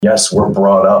Yes, we're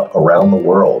brought up around the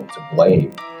world to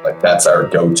blame. Like that's our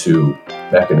go-to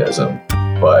mechanism.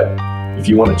 But if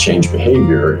you want to change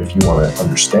behavior, if you want to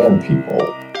understand people,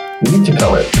 you need to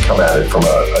come at it from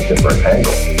a different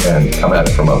angle and come at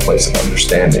it from a place of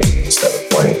understanding instead of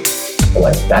blame.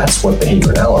 Like that's what behavior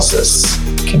analysis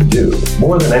can do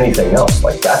more than anything else.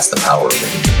 Like that's the power of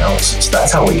behavior analysis.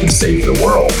 That's how we can save the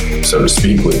world, so to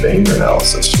speak, with behavior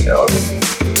analysis.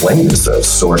 Blame is the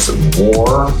source of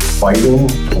war, fighting,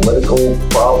 political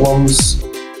problems,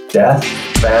 death,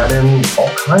 famine,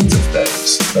 all kinds of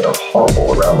things that are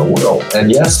horrible around the world. And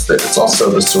yes, it's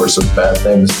also the source of bad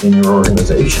things in your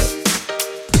organization.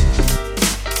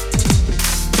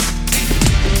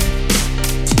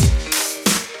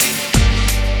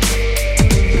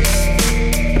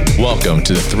 Welcome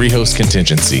to the Three-Host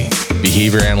Contingency,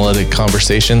 behavior analytic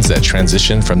conversations that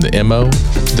transition from the MO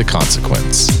to the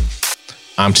consequence.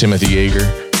 I'm Timothy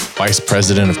Yeager, Vice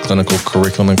President of Clinical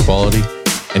Curriculum and Quality,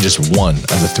 and just one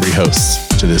of the three hosts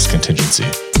to this contingency.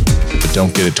 But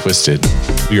don't get it twisted.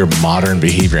 We are modern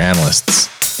behavior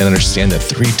analysts and understand that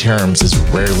three terms is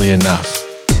rarely enough.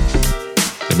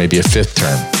 There may be a fifth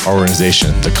term, our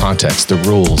organization, the context, the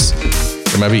rules.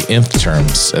 There might be nth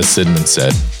terms, as Sidman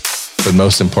said. But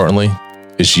most importantly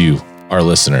is you, our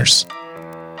listeners.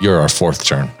 You're our fourth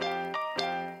term.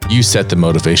 You set the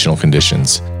motivational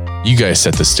conditions. You guys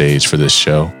set the stage for this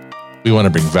show. We want to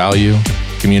bring value,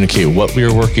 communicate what we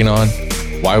are working on,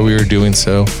 why we are doing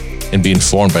so, and be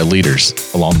informed by leaders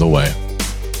along the way.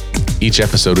 Each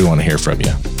episode, we want to hear from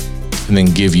you and then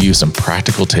give you some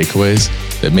practical takeaways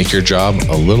that make your job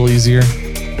a little easier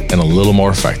and a little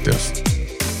more effective.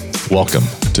 Welcome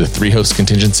to the Three-Host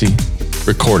Contingency,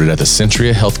 recorded at the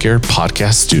Centria Healthcare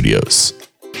Podcast Studios.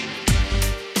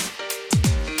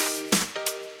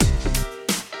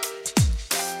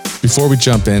 Before we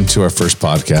jump into our first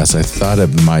podcast, I thought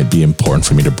it might be important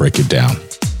for me to break it down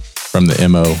from the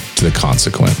MO to the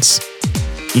consequence.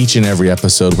 Each and every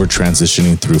episode, we're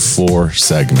transitioning through 4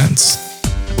 segments.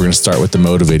 We're going to start with the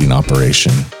motivating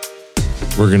operation.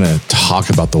 We're going to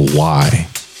talk about the why,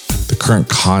 the current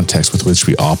context with which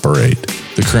we operate,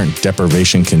 the current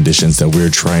deprivation conditions that we're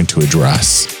trying to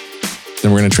address.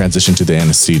 Then we're going to transition to the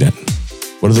antecedent.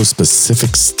 What are those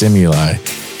specific stimuli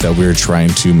that we're trying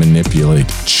to manipulate,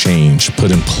 change, put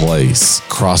in place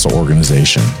across our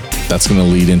organization? That's going to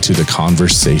lead into the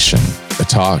conversation, a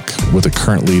talk with a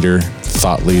current leader,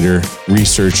 thought leader,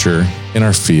 researcher in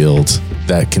our field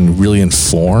that can really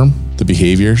inform the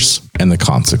behaviors and the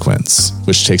consequence,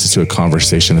 which takes us to a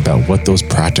conversation about what those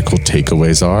practical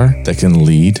takeaways are that can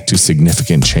lead to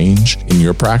significant change in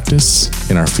your practice,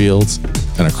 in our field,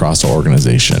 and across our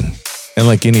organization. And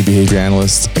like any behavior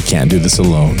analyst, I can't do this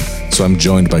alone. So I'm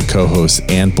joined by co-hosts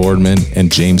Ann Boardman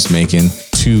and James Macon,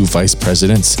 2 Vice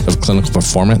Presidents of Clinical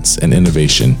Performance and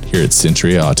Innovation here at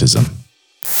Centria Autism.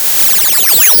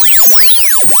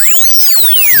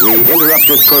 We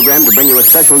interrupt this program to bring you a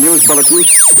special news bulletin.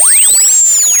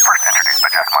 First introduced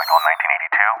by Jack Michael in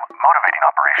 1982, motivating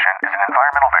operation is an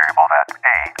environmental variable that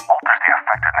A. alters the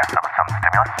effectiveness of some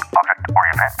stimulus, object, or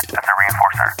event as a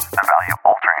reinforcer, the value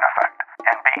altering effect,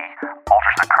 and B.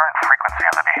 alters the current frequency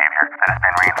of the behavior that has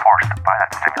been reinforced by that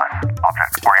stimulus,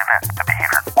 object, or event, the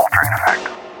behavior altering effect.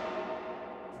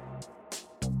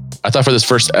 I thought for this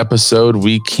first episode,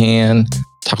 we can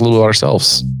talk a little about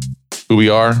ourselves, who we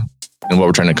are, and what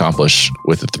we're trying to accomplish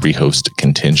with the Three-Host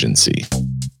Contingency.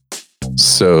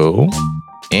 So,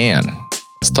 Ann,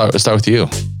 let's start with you.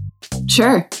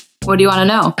 Sure. What do you want to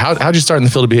know? How'd you start in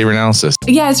the field of behavior analysis?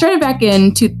 Yeah, I started back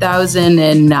in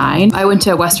 2009. I went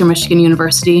to Western Michigan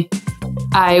University.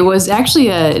 I was actually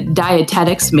a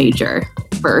dietetics major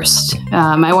first.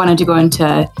 I wanted to go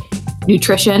into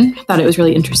nutrition. Thought it was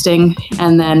really interesting,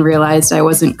 and then realized I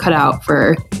wasn't cut out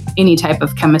for any type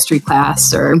of chemistry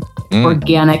class or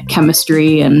organic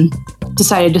chemistry, and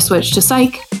decided to switch to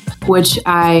psych, which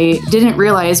I didn't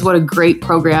realize what a great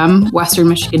program Western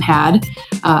Michigan had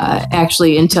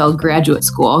actually until graduate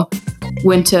school.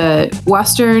 Went to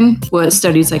Western,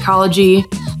 studied psychology.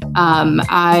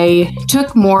 I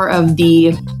took more of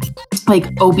the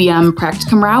OBM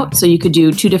practicum route, so you could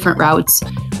do 2 different routes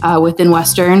within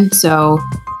Western. So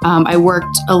I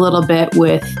worked a little bit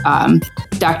with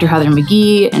Dr. Heather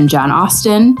McGee and John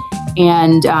Austin,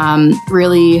 and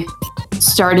really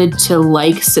started to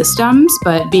like systems.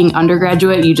 But being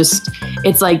undergraduate,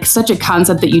 it's like such a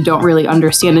concept that you don't really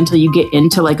understand until you get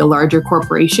into like a larger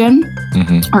corporation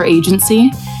or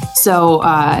agency. So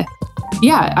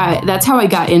that's how I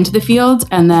got into the field,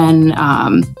 and then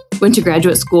went to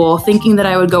graduate school thinking that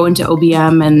I would go into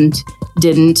OBM, and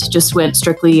didn't. Just went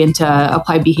strictly into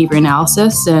applied behavior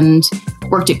analysis and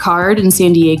worked at CARD in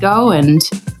San Diego, and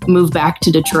moved back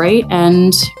to Detroit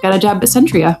and got a job at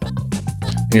Centria.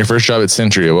 And your first job at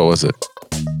Centria, what was it?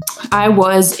 I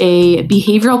was a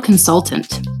behavioral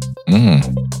consultant.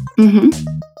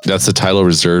 That's the title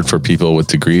reserved for people with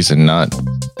degrees and not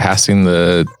passing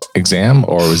the exam,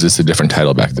 or was this a different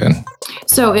title back then?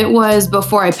 So it was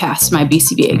before I passed my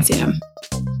BCBA exam.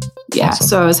 Yeah, Awesome.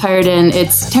 So I was hired in.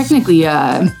 It's technically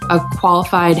a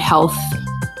qualified health,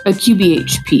 a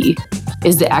QBHP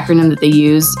is the acronym that they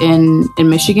use in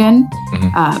Michigan.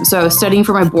 So I was studying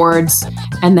for my boards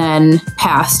and then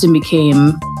passed and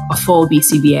became a full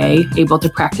BCBA, able to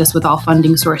practice with all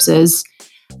funding sources.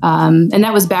 And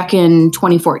that was back in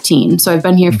 2014. So I've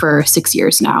been here for 6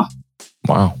 years now.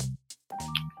 Wow.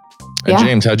 Yeah.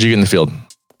 James, how'd you get in the field?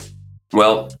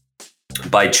 Well,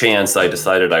 by chance, I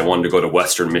decided I wanted to go to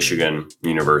Western Michigan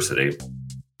University.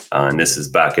 And this is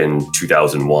back in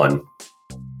 2001.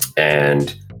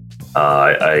 And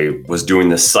I was doing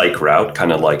the psych route,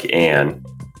 kind of like Anne.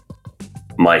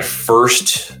 My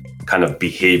first kind of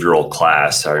behavioral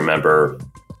class, I remember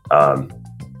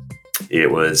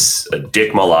it was a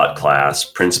Dick Malott class,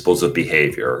 Principles of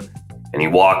Behavior. And he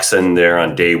walks in there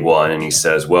on day one and he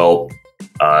says, well,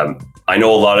 I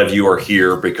know a lot of you are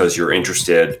here because you're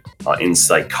interested in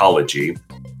psychology.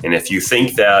 And if you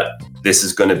think that this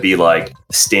is going to be like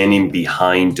standing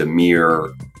behind a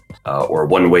mirror or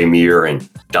one-way mirror and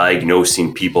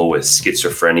diagnosing people with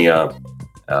schizophrenia,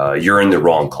 you're in the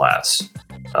wrong class.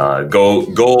 Go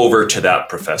over to that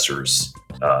professor's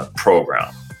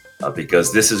program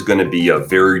because this is going to be a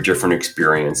very different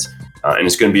experience and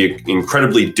it's going to be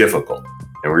incredibly difficult.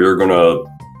 And we're going to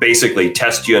basically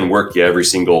test you and work you every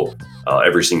single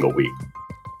week.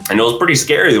 And it was pretty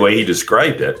scary the way he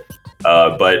described it,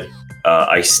 but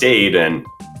I stayed and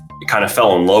kind of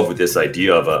fell in love with this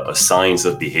idea of a science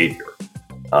of behavior.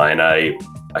 And I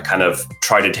kind of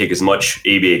tried to take as much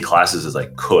ABA classes as I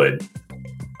could.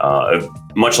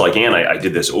 Much like Anne, I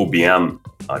did this OBM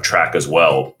track as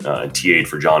well, and TA'd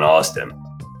for John Austin.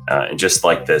 And just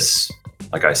like this,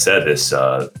 like I said,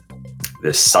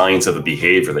 this science of a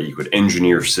behavior that you could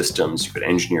engineer systems, you could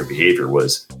engineer behavior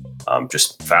was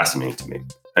just fascinating to me.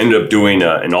 I ended up doing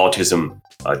an autism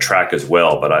track as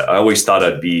well, but I always thought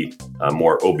I'd be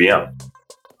more OBM.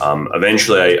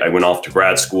 Eventually, I went off to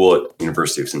grad school at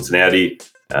University of Cincinnati,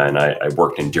 and I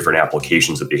worked in different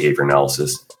applications of behavior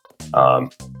analysis,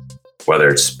 whether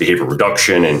it's behavior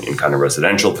reduction in kind of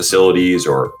residential facilities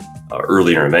or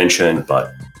early intervention.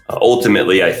 But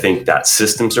ultimately, I think that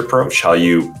systems approach, how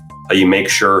you make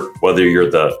sure whether you're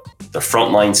the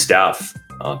frontline staff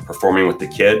performing with the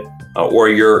kid or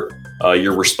you're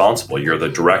responsible, you're the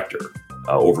director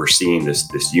overseeing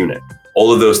this unit.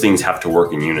 All of those things have to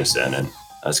work in unison, and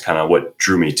that's kind of what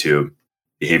drew me to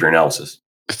behavior analysis.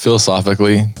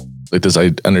 Philosophically, like this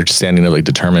understanding of like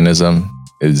determinism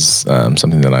is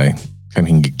something that I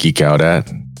kind of geek out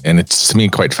at. And it's to me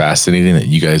quite fascinating that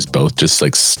you guys both just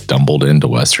like stumbled into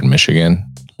Western Michigan.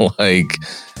 Like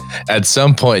at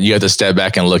some point you have to step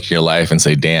back and look at your life and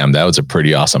say, damn, that was a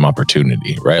pretty awesome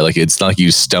opportunity, right? Like it's not like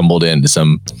you stumbled into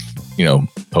some,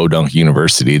 podunk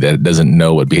university that doesn't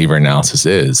know what behavior analysis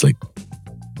is. Like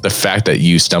the fact that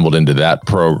you stumbled into that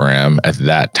program at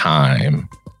that time,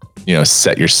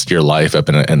 set your life up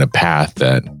in a path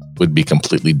that would be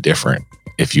completely different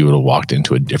if you would have walked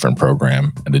into a different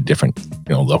program at a different,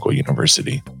 local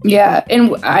university. Yeah.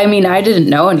 And I mean, I didn't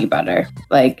know any better.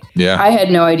 Like, I had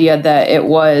no idea that it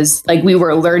was like we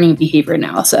were learning behavior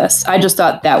analysis. I just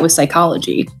thought that was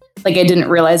psychology. Like, I didn't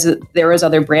realize that there was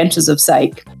other branches of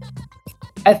psych.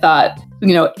 I thought,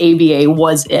 ABA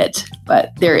was it,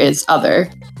 but there is other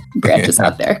branches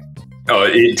out there. Oh,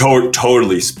 it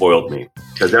totally spoiled me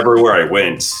because everywhere I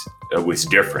went, it was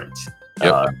different.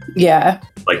 Yep.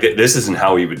 Like this isn't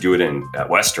how we would do it at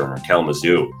Western or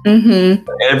Kalamazoo. Mm-hmm.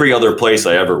 Every other place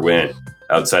I ever went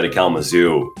outside of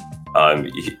Kalamazoo,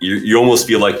 you almost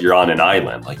feel like you're on an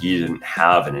island. Like you didn't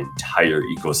have an entire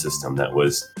ecosystem that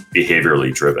was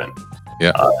behaviorally driven.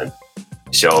 Yeah.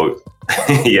 So,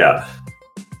 yeah.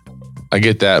 I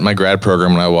get that. My grad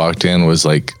program when I walked in was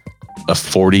like a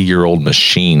 40-year-old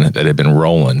machine that had been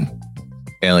rolling.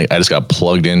 And like I just got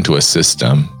plugged into a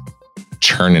system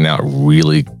churning out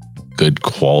really good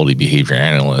quality behavior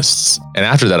analysts. And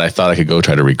after that, I thought I could go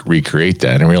try to recreate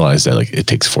that and realize that like it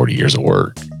takes 40 years of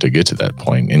work to get to that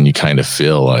point. And you kind of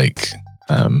feel like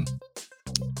an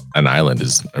island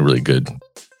is a really good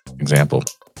example.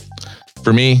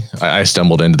 For me, I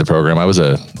stumbled into the program. I was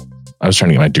trying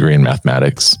to get my degree in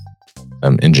mathematics,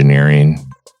 engineering,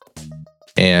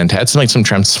 and had some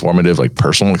transformative like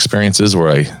personal experiences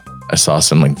where I saw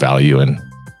some like value in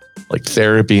like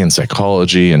therapy and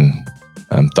psychology, and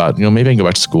thought, maybe I can go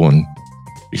back to school and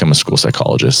become a school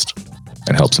psychologist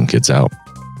and help some kids out.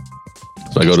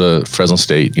 So I go to Fresno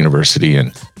State University,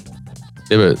 and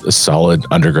they have a solid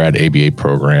undergrad ABA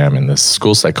program, and the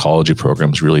school psychology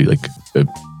program is really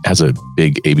has a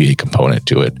big ABA component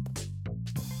to it.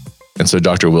 And so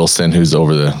Dr. Wilson, who's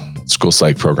over the school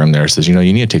psych program there, says, you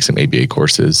need to take some ABA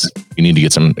courses. You need to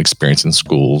get some experience in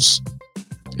schools.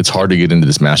 It's hard to get into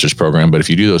this master's program, but if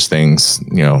you do those things,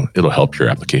 it'll help your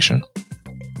application.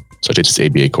 So I took this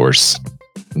ABA course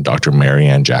from Dr.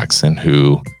 Marianne Jackson,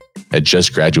 who had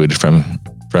just graduated from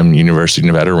University of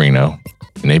Nevada, Reno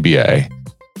in ABA.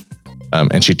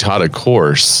 And she taught a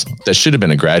course that should have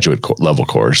been a graduate level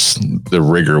course, the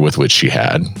rigor with which she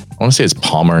had. I want to say it's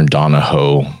Palmer and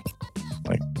Donahoe,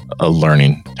 like a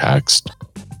learning text,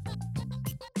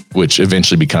 which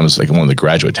eventually becomes like one of the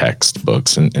graduate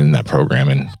textbooks in that program.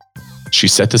 And she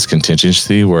set this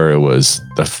contingency where it was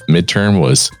the midterm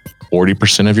was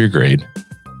 40% of your grade,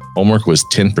 homework was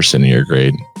 10% of your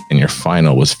grade, and your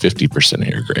final was 50% of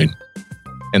your grade.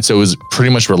 And so it was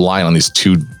pretty much relying on these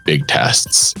two big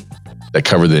tests that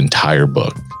cover the entire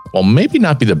book. Well, maybe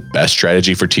not be the best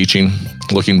strategy for teaching.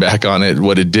 Looking back on it,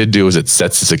 what it did do is it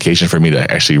sets this occasion for me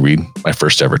to actually read my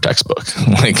first ever textbook.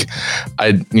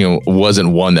 I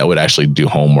wasn't one that would actually do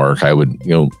homework. I would,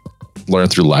 learn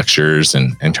through lectures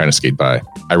and trying to skate by.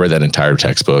 I read that entire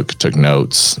textbook, took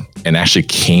notes, and actually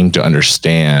came to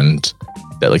understand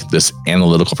that this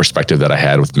analytical perspective that I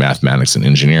had with mathematics and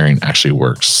engineering actually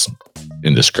works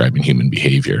in describing human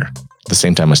behavior. At the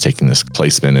same time, I was taking this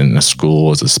placement in a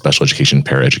school as a special education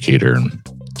paraeducator, and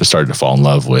just started to fall in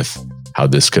love with how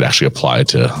this could actually apply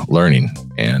to learning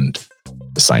and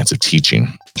the science of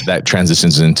teaching. That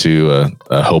transitions into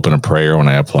a hope and a prayer when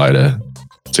I applied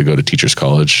to go to Teachers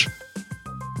College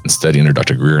and study under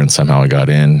Dr. Greer, and somehow I got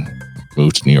in,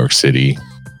 moved to New York City,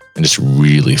 and just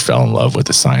really fell in love with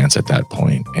the science at that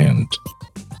point, and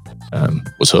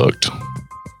was hooked.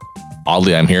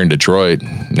 Oddly, I'm here in Detroit.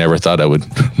 Never thought I would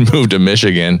move to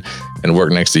Michigan and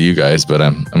work next to you guys, but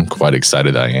I'm quite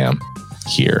excited I am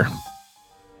here.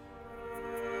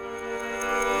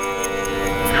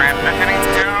 Transitioning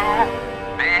to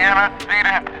the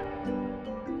antecedent.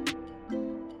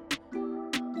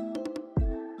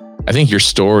 I think your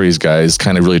stories, guys,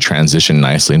 kind of really transition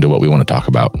nicely into what we want to talk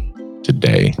about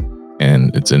today.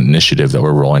 And it's an initiative that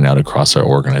we're rolling out across our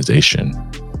organization.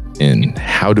 In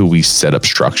how do we set up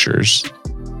structures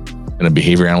in a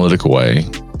behavior analytical way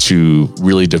to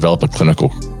really develop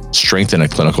strengthen a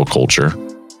clinical culture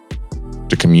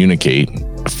to communicate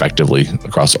effectively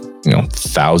across,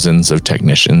 thousands of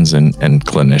technicians and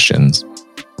clinicians,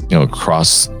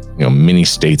 across, many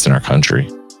states in our country,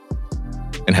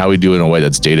 and how we do it in a way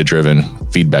that's data-driven,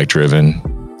 feedback-driven,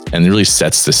 and really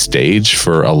sets the stage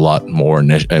for a lot more,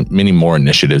 many more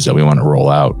initiatives that we want to roll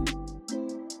out.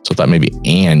 So I thought maybe,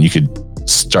 Anne, you could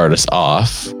start us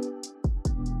off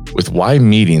with why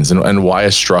meetings and why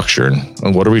a structure,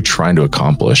 and what are we trying to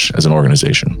accomplish as an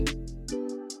organization?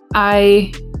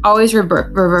 I always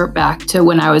revert back to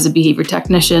when I was a behavior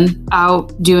technician,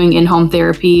 out doing in-home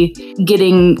therapy,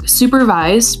 getting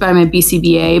supervised by my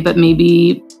BCBA, but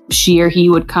maybe she or he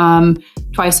would come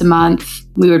twice a month.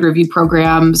 We would review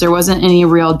programs. There wasn't any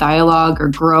real dialogue or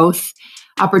growth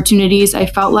opportunities. I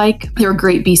felt like they were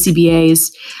great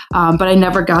BCBAs, but I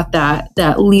never got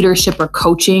that leadership or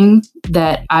coaching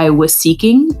that I was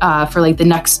seeking for the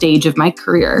next stage of my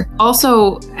career.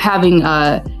 Also, having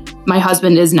my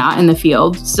husband is not in the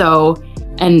field,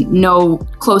 and no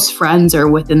close friends are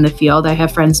within the field. I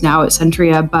have friends now at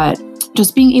Centria, but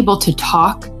just being able to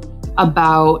talk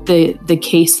about the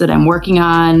case that I'm working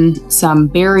on, some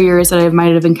barriers that I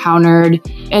might have encountered,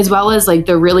 as well as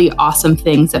the really awesome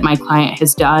things that my client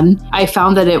has done. I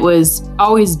found that it was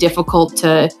always difficult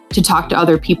to talk to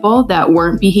other people that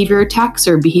weren't behavior techs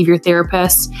or behavior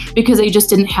therapists, because they just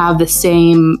didn't have the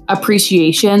same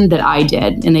appreciation that I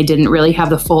did, and they didn't really have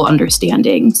the full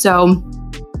understanding. So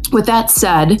with that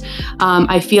said,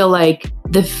 I feel like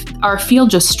our field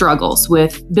just struggles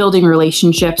with building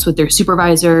relationships with their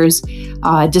supervisors,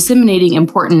 disseminating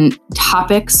important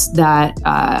topics that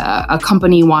a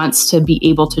company wants to be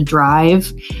able to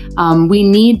drive. We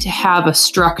need to have a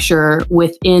structure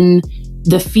within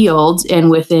the field and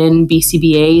within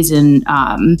BCBAs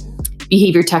and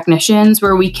behavior technicians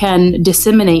where we can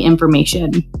disseminate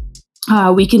information.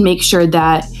 We can make sure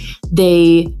that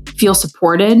they feel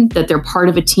supported, that they're part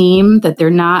of a team, that they're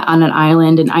not on an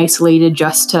island and isolated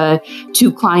just to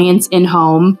clients in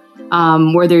home,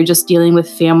 where they're just dealing with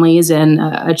families and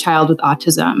a child with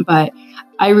autism. But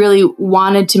I really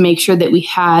wanted to make sure that we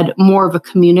had more of a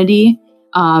community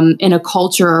and a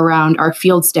culture around our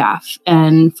field staff,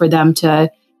 and for them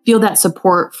to feel that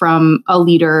support from a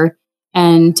leader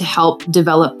and to help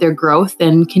develop their growth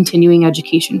and continuing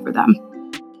education for them.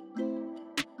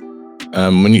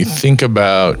 When you think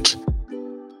about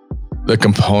the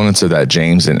components of that,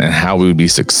 James, and how we would be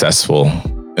successful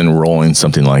in rolling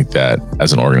something like that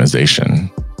as an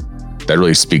organization, that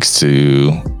really speaks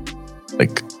to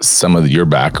like some of your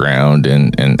background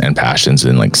and passions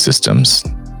in like systems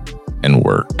and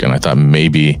work. And I thought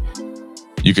maybe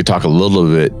you could talk a little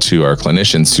bit to our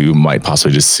clinicians who might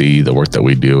possibly just see the work that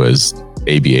we do as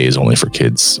ABA is only for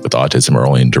kids with autism or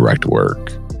only in direct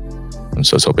work. And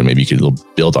so I was hoping maybe you could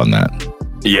build on that.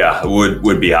 Yeah,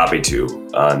 would be happy to.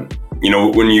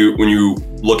 When you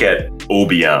look at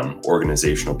OBM,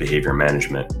 organizational behavior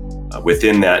management,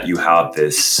 within that you have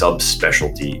this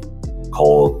subspecialty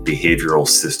called behavioral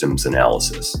systems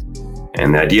analysis.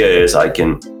 And the idea is I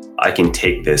can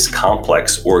take this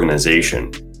complex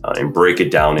organization and break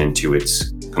it down into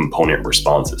its component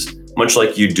responses, much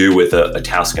like you do with a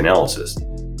task analysis.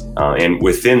 And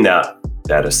within that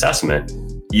assessment,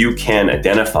 you can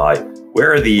identify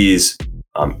where are these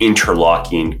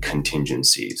interlocking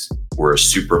contingencies where a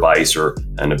supervisor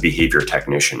and a behavior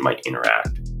technician might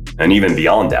interact. And even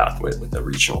beyond that with a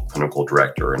regional clinical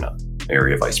director and an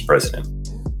area vice president.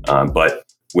 But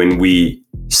when we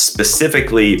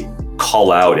specifically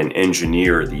call out and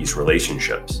engineer these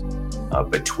relationships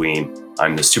between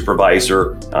I'm the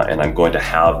supervisor and I'm going to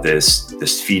have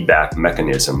this feedback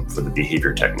mechanism for the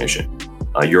behavior technician,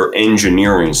 you're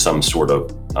engineering some sort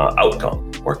of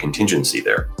outcome or contingency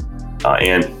there.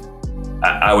 And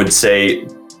I would say,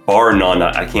 bar none,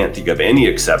 I can't think of any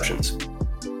exceptions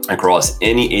across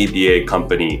any ABA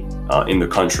company in the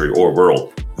country or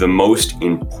world. The most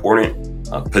important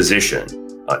position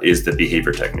is the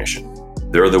behavior technician.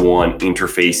 They're the one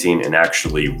interfacing and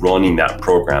actually running that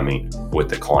programming with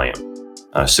the client.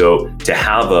 So to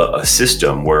have a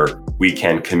system where we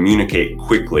can communicate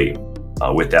quickly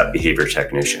with that behavior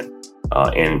technician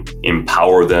and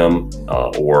empower them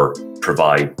or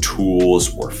provide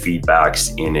tools or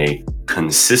feedbacks in a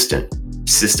consistent,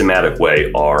 systematic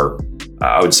way are,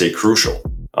 I would say, crucial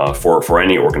for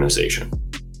any organization.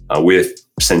 With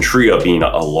Centria being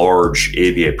a large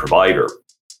ABA provider,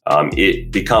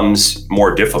 it becomes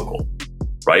more difficult,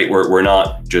 right? We're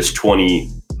not just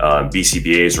 20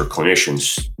 BCBAs or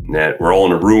clinicians that we're all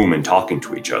in a room and talking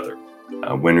to each other.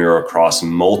 When you're across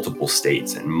multiple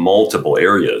states and multiple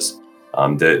areas,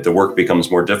 the work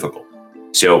becomes more difficult.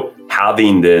 So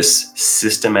having this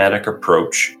systematic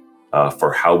approach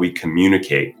for how we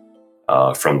communicate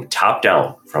from the top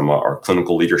down, from our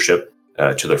clinical leadership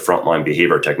to the frontline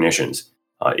behavior technicians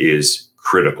is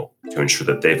critical to ensure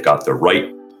that they've got the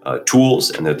right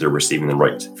tools and that they're receiving the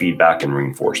right feedback and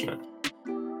reinforcement.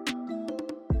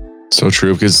 So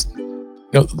true, because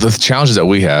the challenges that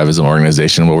we have as an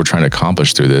organization, what we're trying to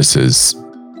accomplish through this is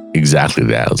exactly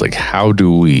that. It's like, how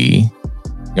do we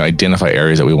identify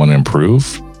areas that we want to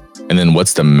improve? And then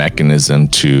what's the mechanism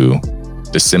to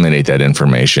disseminate that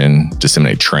information,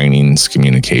 disseminate trainings,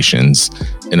 communications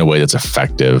in a way that's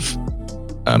effective,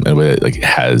 in a way that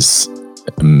has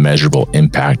a measurable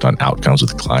impact on outcomes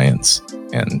with clients.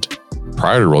 And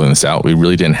prior to rolling this out, we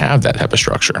really didn't have that type of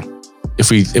structure. If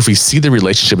we see the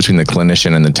relationship between the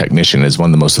clinician and the technician as one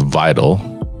of the most vital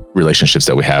relationships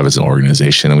that we have as an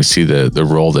organization, and we see the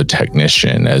role of the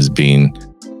technician as being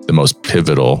the most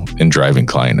pivotal in driving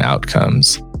client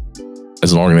outcomes,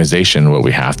 as an organization, what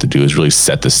we have to do is really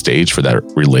set the stage for that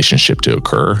relationship to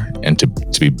occur and to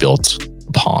be built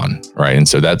upon, right? And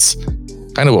so that's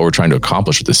kind of what we're trying to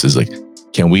accomplish with this is like,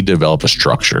 can we develop a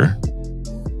structure,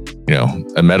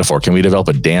 a metaphor? Can we develop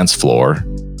a dance floor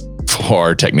for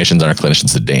our technicians and our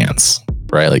clinicians to dance,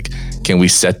 right? Like, can we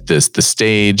set the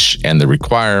stage and the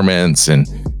requirements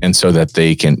and so that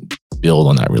they can build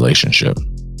on that relationship?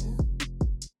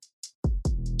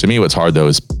 To me, what's hard though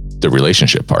is the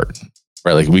relationship part,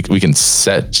 right? Like we can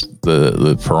set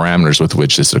the parameters with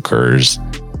which this occurs,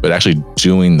 but actually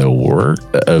doing the work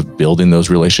of building those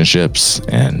relationships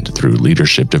and through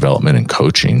leadership development and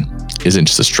coaching isn't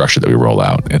just a structure that we roll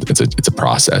out. It's a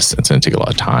process. It's going to take a lot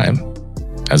of time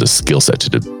as a skill set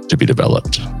to be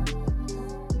developed.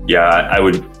 Yeah, I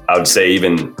would say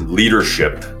even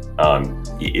leadership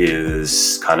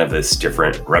is kind of this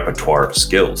different repertoire of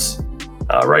skills,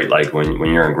 right? Like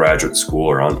when you're in graduate school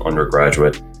or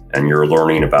undergraduate and you're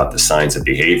learning about the science of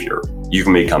behavior, you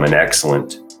can become an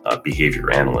excellent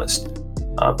behavior analyst.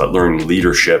 But learning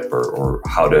leadership or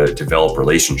how to develop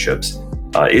relationships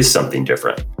is something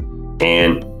different.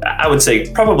 And I would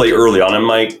say probably early on in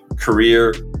my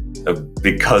career,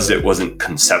 because it wasn't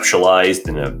conceptualized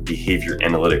in a behavior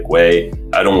analytic way,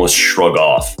 I'd almost shrug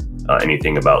off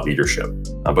anything about leadership.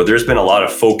 But there's been a lot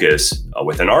of focus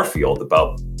within our field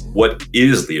about what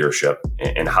is leadership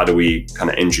and how do we kind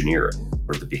of engineer it,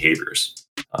 or the behaviors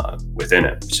within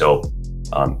it. So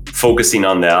focusing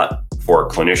on that for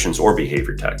clinicians or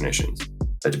behavior technicians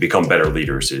to become better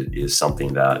leaders is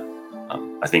something that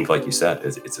I think, like you said,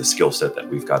 it's a skill set that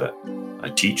we've got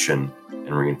to teach and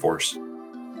reinforce.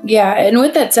 Yeah. And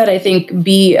with that said, I think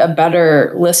be a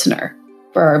better listener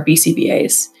for our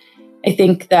BCBAs. I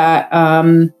think that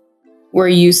we're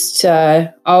used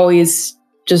to always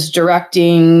just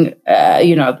directing,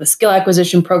 the skill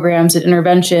acquisition programs and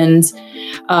interventions.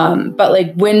 But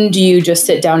like, when do you just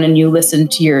sit down and you listen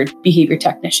to your behavior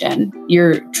technician?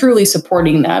 You're truly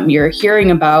supporting them. You're hearing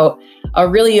about a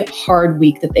really hard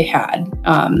week that they had.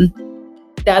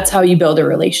 That's how you build a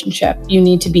relationship. You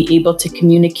need to be able to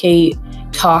communicate,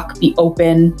 talk, be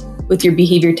open with your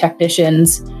behavior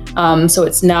technicians. So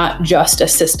it's not just a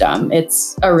system,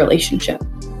 it's a relationship.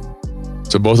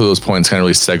 So both of those points kind of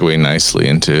really segue nicely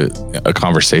into a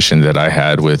conversation that I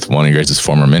had with one of your guys'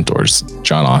 former mentors,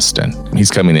 John Austin. He's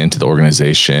coming into the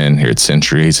organization here at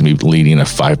Century. He's going to be leading a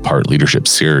 5-part leadership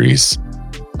series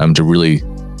to really,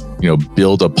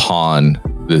 build upon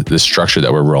the structure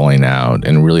that we're rolling out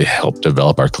and really help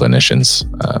develop our clinicians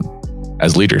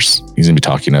as leaders. He's going to be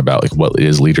talking about like what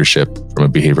is leadership from a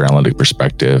behavior analytic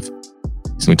perspective.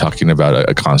 He's going to be talking about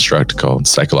a construct called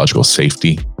psychological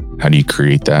safety. How do you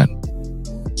create that?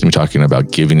 He's going to be talking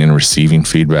about giving and receiving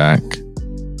feedback,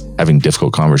 having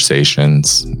difficult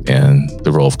conversations, and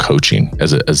the role of coaching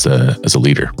as a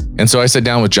leader. And so I sat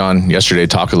down with John yesterday to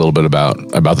talk a little bit about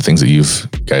the things that you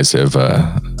guys have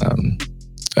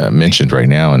mentioned right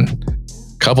now. And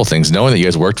a couple things, knowing that you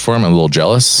guys worked for him, I'm a little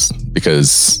jealous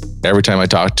because every time I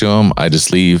talk to him, I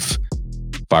just leave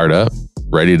fired up,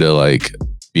 ready to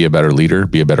be a better leader,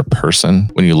 be a better person.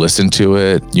 When you listen to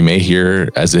it, you may hear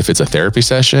as if it's a therapy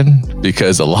session,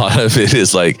 because a lot of it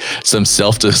is like some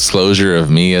self-disclosure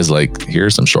of me as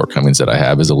here's some shortcomings that I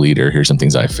have as a leader. Here's some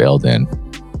things I failed in.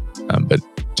 But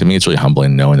to me, it's really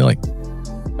humbling knowing that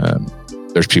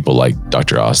there's people like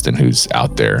Dr. Austin who's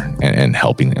out there and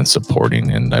helping and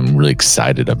supporting. And I'm really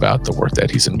excited about the work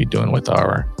that he's going to be doing with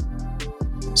our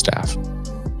staff.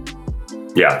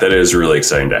 Yeah, that is really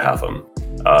exciting to have him.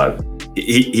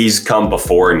 He's come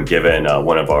before and given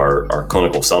one of our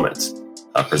clinical summits,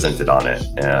 presented on it.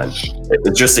 And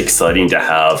it's just exciting to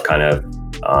have kind of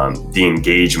the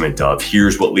engagement of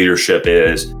here's what leadership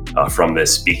is from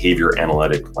this behavior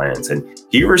analytic lens. And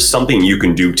here's something you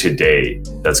can do today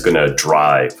that's going to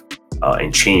drive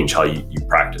and change how you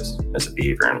practice as a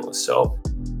behavior analyst. So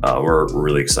we're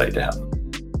really excited to have him.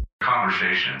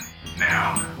 Conversation.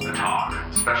 Now, the talk,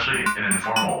 especially an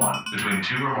informal one, between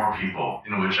two or more people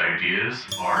in which ideas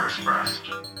are expressed.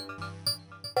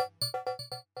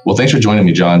 Well, thanks for joining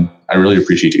me, John. I really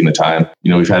appreciate taking the time.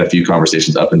 We've had a few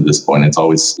conversations up until this point. And it's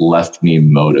always left me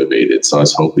motivated. So I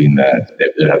was hoping that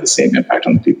it would have the same impact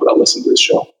on the people that listen to this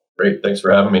show. Great. Thanks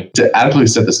for having me. To adequately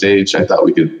set the stage, I thought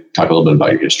we could talk a little bit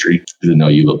about your history, to know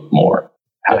you a little more.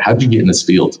 How did you get in this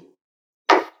field?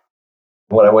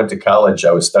 When I went to college,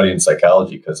 I was studying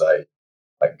psychology because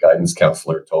my guidance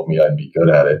counselor told me I'd be good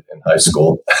at it in high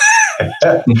school.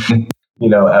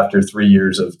 After 3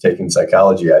 years of taking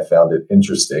psychology, I found it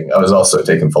interesting. I was also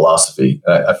taking philosophy.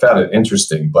 I found it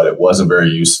interesting, but it wasn't very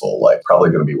useful. Probably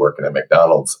going to be working at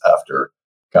McDonald's after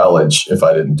college if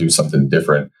I didn't do something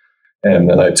different. And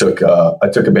then I took a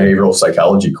behavioral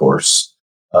psychology course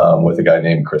with a guy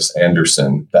named Chris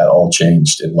Anderson. That all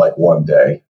changed in one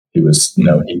day. He was,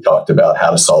 he talked about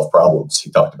how to solve problems. He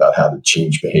talked about how to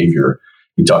change behavior.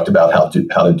 He talked about how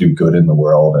to do good in the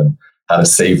world and how to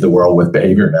save the world with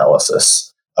behavior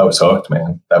analysis. I was hooked,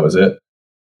 man. That was it.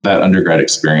 That undergrad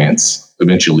experience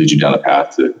eventually leads you down a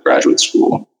path to graduate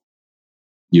school.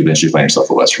 You eventually find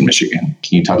yourself at Western Michigan.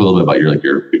 Can you talk a little bit about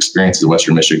your experiences at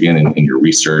Western Michigan and your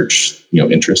research,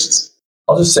 interests?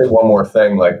 I'll just say one more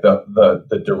thing,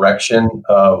 the direction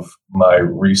of my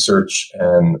research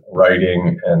and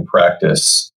writing and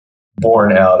practice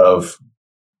born out of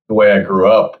the way I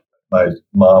grew up. My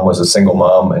mom was a single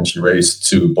mom and she raised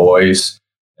 2 boys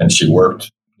and she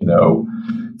worked,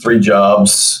 3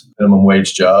 jobs, minimum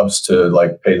wage jobs to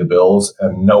pay the bills.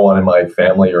 And no one in my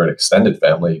family or an extended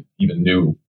family even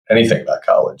knew anything about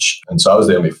college. And so I was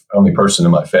the only person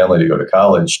in my family to go to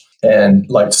college. And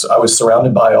I was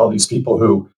surrounded by all these people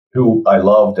who I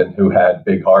loved and who had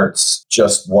big hearts,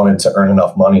 just wanted to earn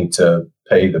enough money to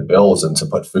pay the bills and to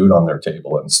put food on their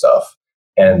table and stuff.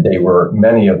 And they were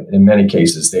in many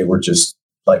cases, they were just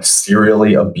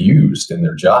serially abused in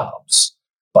their jobs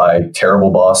by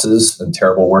terrible bosses and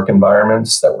terrible work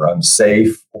environments that were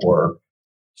unsafe or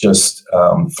just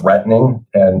threatening,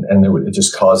 and it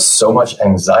just caused so much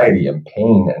anxiety and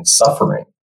pain and suffering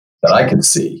that I could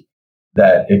see,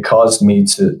 that it caused me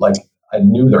to, like, I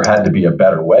knew there had to be a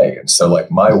better way. And so, like,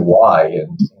 my why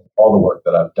and all the work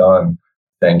that I've done,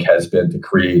 I think, has been to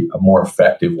create a more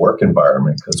effective work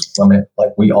environment, because like,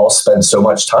 we all spend so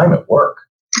much time at work,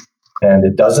 and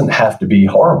it doesn't have to be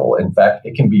horrible. In fact,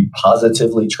 it can be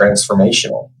positively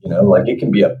transformational. Like, it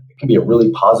can be a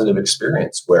really positive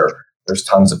experience where there's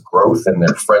tons of growth in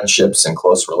their friendships and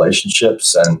close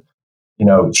relationships, and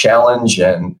challenge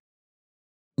and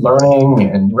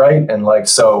learning, and right. And like,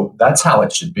 so that's how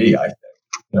it should be, I think.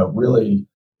 Really,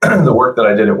 the work that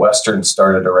I did at Western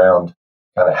started around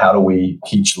kind of how do we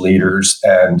teach leaders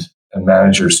and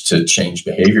managers to change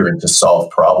behavior and to solve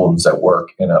problems at work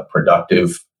in a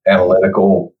productive,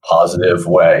 analytical, positive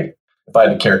way. If I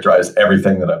had to characterize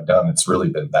everything that I've done, it's really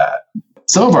been that.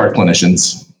 Some of our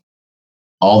clinicians,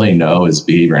 all they know is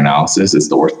behavior analysis. It's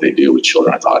the work they do with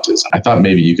children with autism. I thought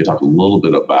maybe you could talk a little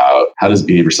bit about how does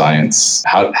behavior science,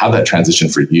 how that transition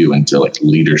for you into like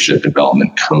leadership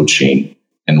development, coaching,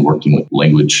 and working with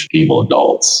language-able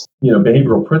adults.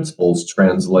 Behavioral principles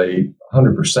translate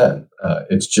 100%.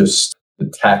 It's just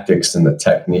the tactics and the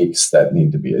techniques that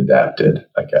need to be adapted,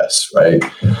 I guess, right?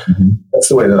 Mm-hmm. That's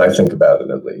the way that I think about it,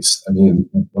 at least. I mean,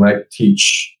 when I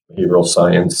teach behavioral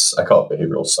science, I call it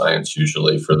behavioral science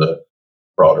usually for the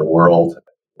broader world.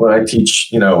 When I teach,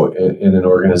 in an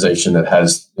organization that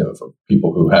has, for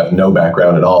people who have no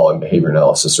background at all in behavior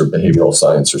analysis or behavioral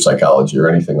science or psychology or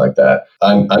anything like that,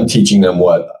 I'm teaching them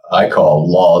what I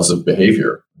call laws of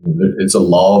behavior. It's a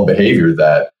law of behavior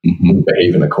that we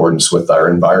behave in accordance with our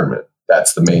environment.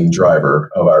 That's the main driver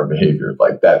of our behavior.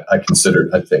 Like that, I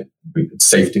think it's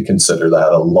safe to consider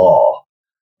that a law.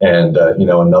 And,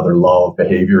 another law of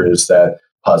behavior is that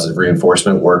positive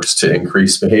reinforcement works to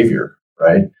increase behavior,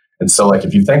 right? And so, like,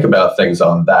 if you think about things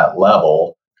on that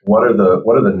level, what are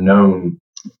the known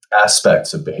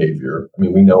aspects of behavior? I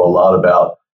mean, we know a lot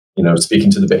about, speaking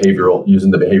to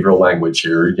using the behavioral language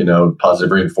here,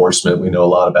 positive reinforcement. We know a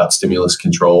lot about stimulus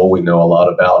control. We know a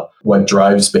lot about what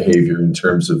drives behavior in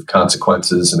terms of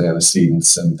consequences and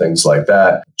antecedents and things like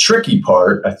that. Tricky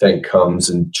part, I think, comes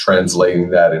in translating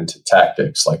that into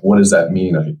tactics. Like, what does that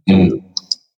mean I do,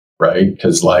 right?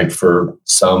 Because, like, for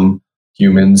some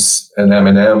humans, an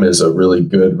M&M is a really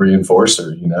good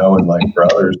reinforcer, and like for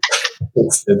others,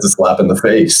 it's a slap in the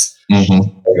face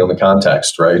on the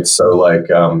context, right? So like,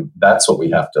 that's what we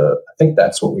have to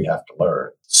learn.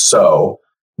 So,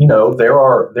 there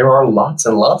are lots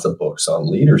and lots of books on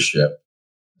leadership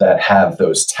that have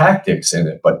those tactics in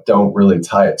it, but don't really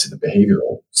tie it to the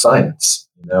behavioral science,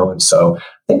 and so I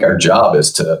think our job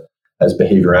is to, as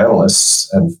behavior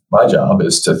analysts, and my job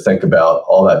is to think about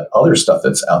all that other stuff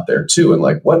that's out there too, and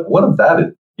like what of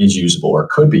that is usable or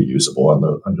could be usable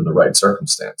under the right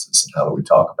circumstances, and how do we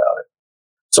talk about it?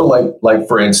 So, like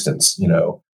for instance,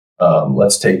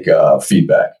 let's take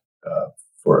feedback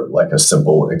for like a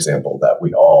simple example that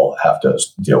we all have to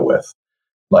deal with.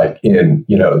 Like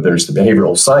there's the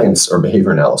behavioral science or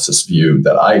behavior analysis view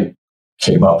that I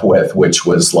came up with, which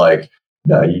was like,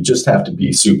 no, you just have to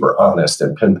be super honest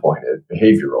and pinpointed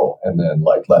behavioral, and then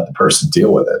like let the person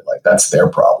deal with it. Like that's their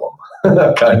problem,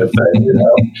 kind of thing,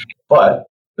 But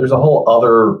there's a whole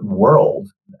other world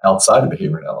outside of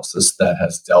behavior analysis that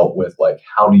has dealt with like,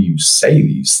 how do you say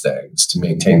these things to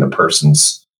maintain the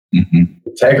person's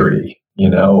integrity,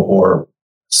 or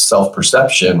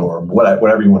self-perception, or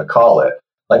whatever you want to call it,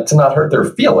 like to not hurt their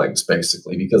feelings,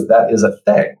 basically, because that is a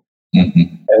thing.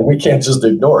 And we can't just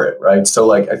ignore it, right? So,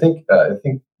 like, I think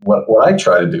what I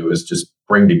try to do is just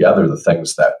bring together the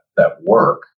things that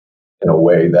work in a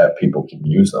way that people can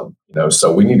use them.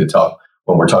 So we need to talk,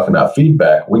 when we're talking about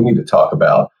feedback, we need to talk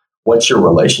about what's your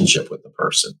relationship with the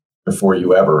person before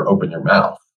you ever open your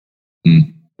mouth.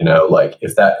 Like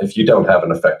if you don't have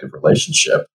an effective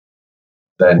relationship,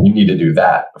 then you need to do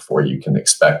that before you can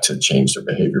expect to change their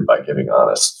behavior by giving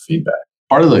honest feedback.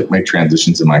 Part of my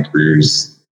transitions in my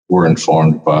careers were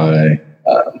informed by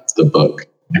the book,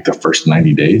 like The First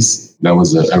 90 Days. That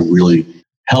was a really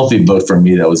healthy book for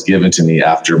me that was given to me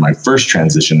after my first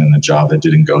transition in a job that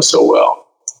didn't go so well.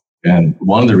 And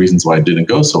one of the reasons why it didn't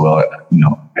go so well,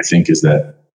 I think is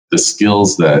that the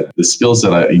skills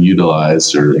that I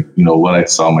utilized, or, what I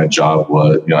saw my job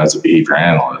was, as a behavior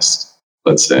analyst,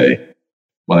 let's say,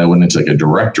 when I went into like a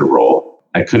director role,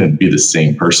 I couldn't be the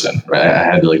same person, right? I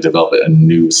had to develop a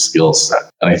new skill set.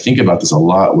 And I think about this a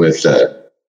lot with,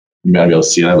 you might be able to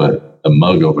see, I have a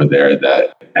mug over there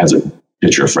that has a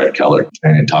picture of Fred Keller,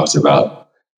 and it talks about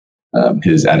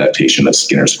his adaptation of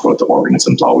Skinner's quote, "The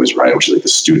organism's always right," which is like the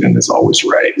student is always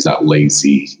right. He's not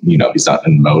lazy, he's not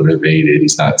unmotivated,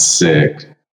 he's not sick.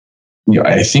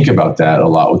 I think about that a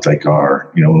lot with like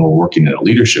when we're working in a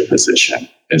leadership position,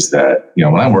 is that,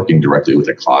 when I'm working directly with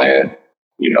a client,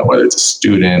 whether it's a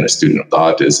student with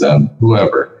autism,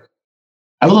 whoever,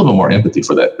 I have a little bit more empathy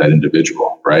for that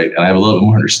individual, right? And I have a little bit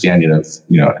more understanding of,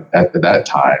 at that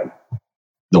time,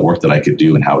 the work that I could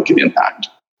do and how it could impact.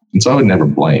 And so I would never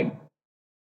blame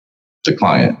the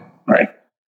client, right?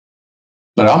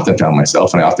 But I often found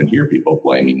myself, and I often hear people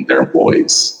blaming their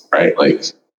employees, right?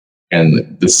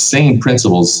 And the same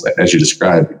principles as you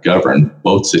described govern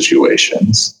both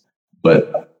situations.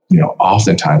 But,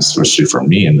 oftentimes, especially for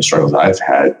me and the struggles I've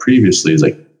had previously, is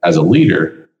like, as a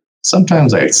leader,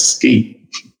 sometimes I escape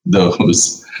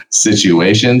those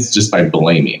situations just by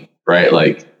blaming, right?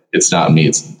 Like, it's not me,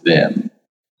 it's them.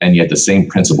 And yet the same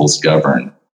principles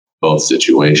govern both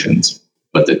situations,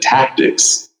 but the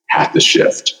tactics have to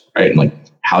shift, right? And like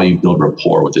how you build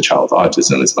rapport with a child with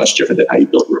autism is much different than how you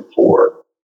build rapport,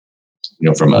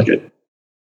 from like a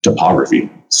topography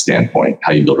standpoint,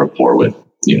 how you build rapport with,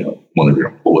 one of your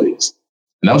employees.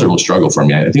 And that was a real struggle for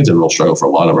me. I think it's a real struggle for a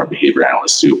lot of our behavior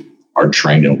analysts who are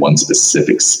trained in one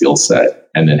specific skill set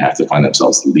and then have to find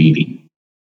themselves leading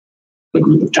a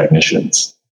group of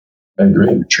technicians. I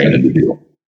agree. Trained to do.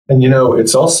 And,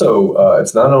 it's also,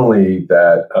 it's not only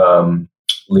that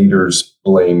leaders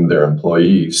blame their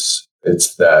employees,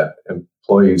 it's that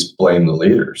employees blame the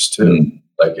leaders too. Mm-hmm.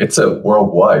 Like, it's a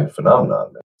worldwide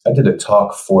phenomenon. I did a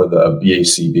talk for the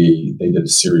BACB. They did a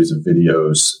series of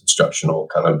videos, instructional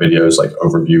kind of videos, like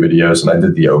overview videos, and I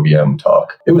did the OBM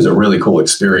talk. It was a really cool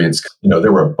experience.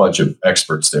 There were a bunch of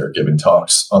experts there giving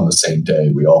talks on the same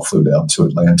day. We all flew down to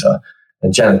Atlanta.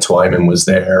 And Janet Twyman was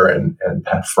there, and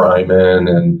Pat Fryman,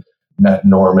 and Matt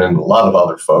Norman, a lot of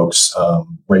other folks.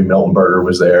 Ray Miltenberger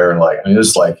was there, and it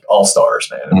was like all stars,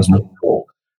 man. It was really cool.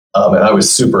 And I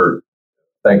was super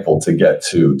thankful to get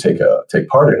to take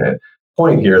part in it.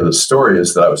 Point here, the story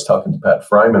is that I was talking to Pat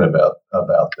Fryman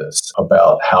about this,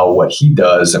 about how what he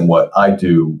does and what I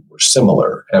do were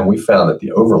similar. And we found that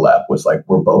the overlap was like,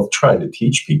 we're both trying to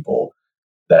teach people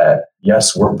that,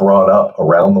 yes, we're brought up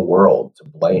around the world to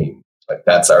blame. Like,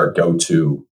 that's our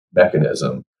go-to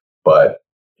mechanism. But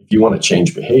if you want to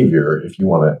change behavior, if you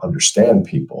want to understand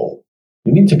people,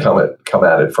 you need to come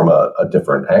at it from a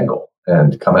different angle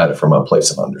and come at it from a place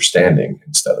of understanding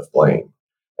instead of blame.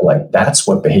 And that's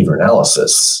what behavior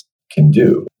analysis can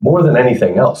do more than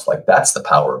anything else. That's the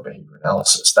power of behavior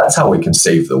analysis. That's how we can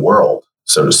save the world,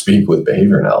 so to speak, with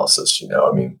behavior analysis.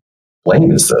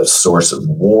 Blame is the source of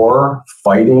war,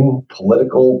 fighting,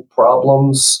 political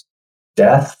problems,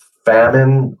 death,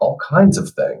 famine, all kinds of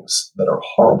things that are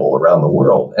horrible around the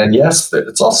world. And yes,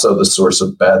 it's also the source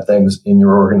of bad things in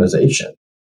your organization,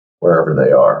 wherever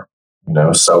they are.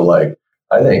 So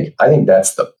I think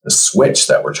that's the switch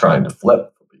that we're trying to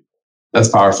flip for people. That's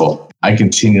powerful. I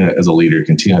continue as a leader,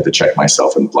 to have to check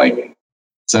myself in blaming.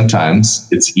 Sometimes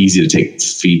it's easy to take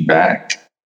feedback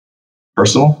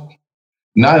personal,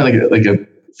 not like a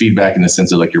feedback in the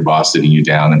sense of like your boss sitting you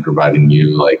down and providing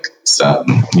you like some,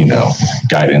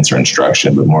 guidance or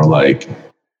instruction, but more like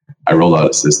I rolled out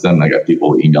a system. I got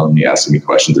people emailing me, asking me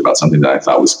questions about something that I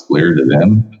thought was clear to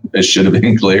them. It should have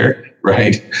been clear,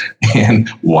 right? And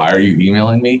why are you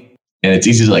emailing me? And it's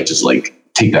easy to just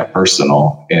take that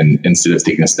personal, and instead of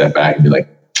taking a step back and be like,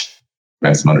 I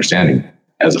have some understanding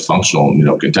as a functional,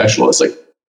 contextualist,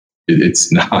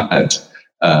 it's not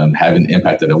having the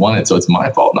impact that I wanted. So it's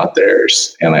my fault, not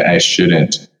theirs. And I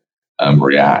shouldn't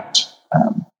react.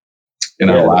 In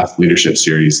our last leadership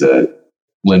series,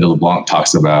 Linda LeBlanc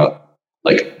talks about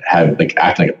acting like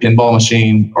a pinball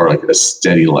machine or like a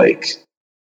steady lake.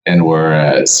 And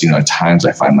whereas, at times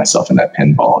I find myself in that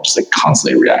pinball, just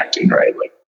constantly reacting, right?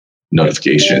 Like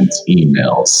notifications,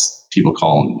 emails, people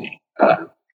calling me,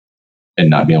 and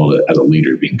not being able to, as a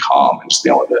leader, being calm and just be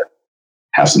able to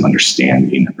have some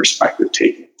understanding and perspective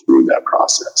taken through that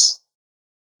process.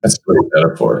 That's a great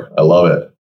metaphor. I love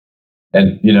it.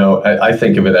 And, I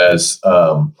think of it as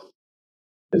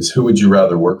who would you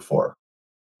rather work for?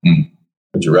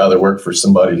 Would you rather work for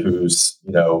somebody who's,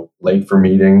 late for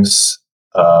meetings,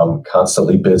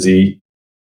 constantly busy,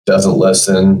 doesn't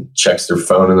listen, checks their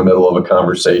phone in the middle of a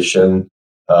conversation?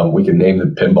 We can name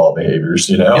them pinball behaviors,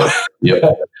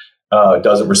 Yep.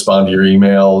 Doesn't respond to your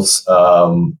emails,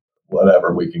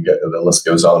 whatever. We can get, the list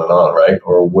goes on, right?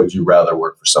 Or would you rather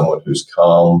work for someone who's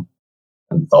calm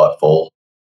and thoughtful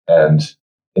and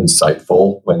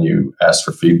insightful when you ask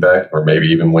for feedback, or maybe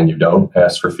even when you don't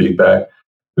ask for feedback?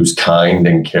 who's kind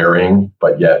and caring,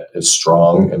 but yet is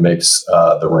strong and makes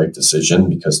the right decision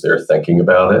because they're thinking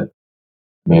about it.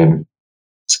 I mean,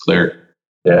 It's clear.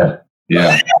 yeah.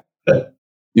 Yeah.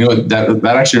 You know, that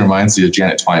actually reminds me of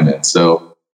Janet Twyman.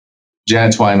 So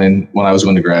Janet Twyman, when I was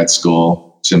going to grad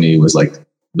school, to me was like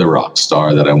the rock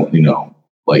star that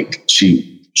like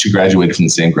she graduated from the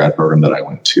same grad program that I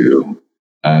went to.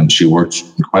 She worked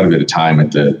quite a bit of time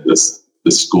at the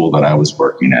school that I was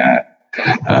working at.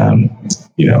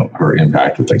 Her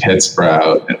impact with like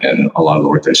HeadSprout and a lot of the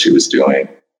work that she was doing.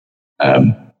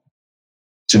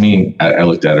 To me, I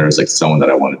looked at her as like someone that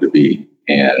I wanted to be.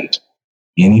 And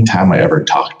anytime I ever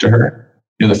talked to her,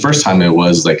 the first time it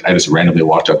was like I just randomly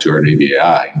walked up to her at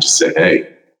ABAI and just said, "Hey,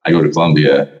 I go to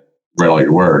Columbia, read all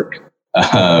your work,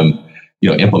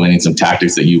 implementing some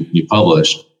tactics that you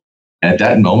published." And at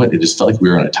that moment, it just felt like we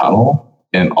were in a tunnel.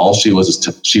 And all she was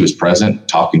she was present,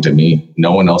 talking to me.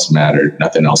 No one else mattered.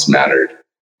 Nothing else mattered.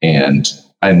 And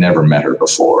I never met her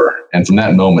before. And from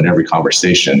that moment, every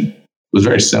conversation was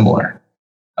very similar.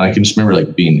 And I can just remember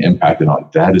like being impacted on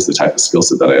that is the type of skill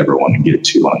set that I ever want to get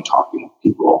to when I'm talking with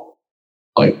people.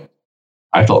 Like,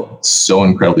 I felt so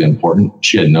incredibly important.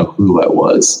 She had no clue who I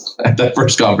was at that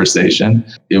first conversation.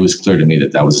 It was clear to me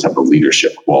that that was the type of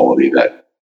leadership quality that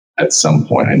at some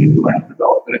point I needed to learn how to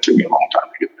develop. And it took me a long time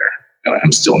to get there. And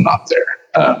I'm still not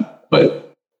there.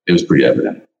 But it was pretty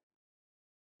evident.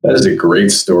 That is a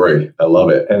great story. I love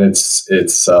it. And it's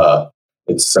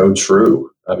so true.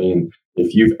 I mean,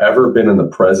 if you've ever been in the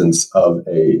presence of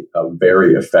a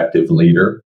very effective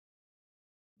leader,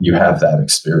 you have that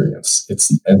experience.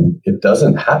 And it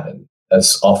doesn't happen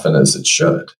as often as it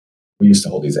should. We used to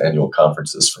hold these annual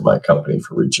conferences for my company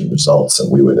for reaching results,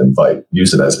 and we would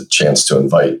use it as a chance to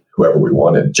invite whoever we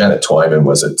wanted. Janet Twyman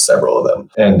was at several of them.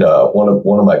 And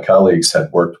one of my colleagues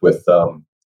had worked with a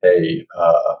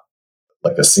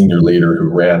senior leader who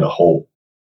ran a whole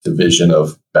division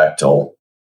of Bechtel,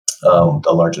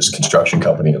 the largest construction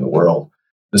company in the world.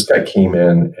 This guy came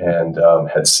in and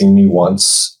had seen me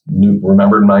once,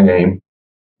 remembered my name,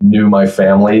 knew my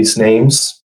family's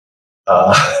names.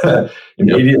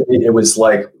 Immediately, it was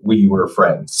like we were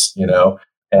friends,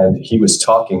 and he was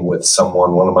talking with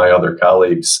one of my other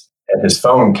colleagues, and his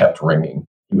phone kept ringing.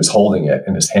 He was holding it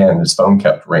in his hand. His phone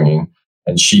kept ringing.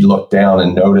 And she looked down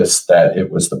and noticed that it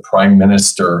was the prime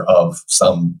minister of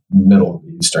some Middle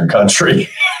Eastern country.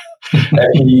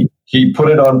 And he put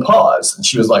it on pause. And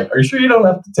she was like, "Are you sure you don't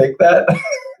have to take that?"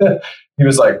 He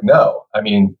was like, "No, I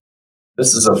mean,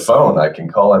 this is a phone. I can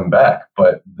call him back.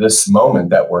 But this moment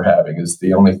that we're having is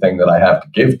the only thing that I have to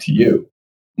give to you.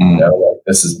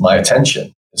 This is my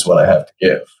attention is what I have to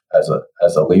give as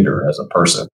a leader, as a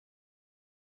person."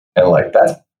 And like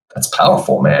that's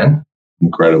powerful, man.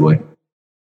 Incredibly.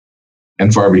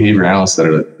 And for our behavior analysts that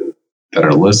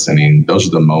are listening, those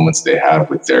are the moments they have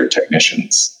with their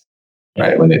technicians,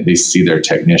 right? When they see their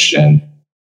technician,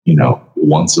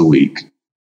 once a week,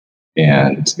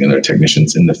 and their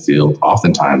technicians in the field,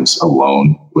 oftentimes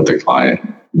alone with their client,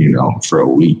 for a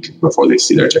week before they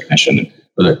see their technician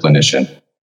or their clinician.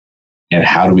 And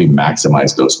how do we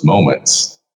maximize those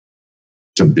moments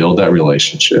to build that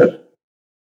relationship,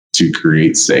 to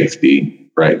create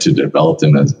safety, right? To develop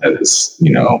them as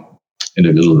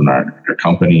individuals in our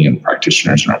company and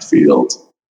practitioners in our field,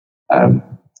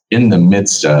 in the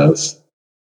midst of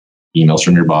emails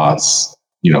from your boss,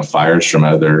 fires from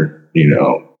other,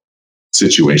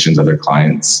 situations, other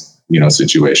clients,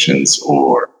 situations,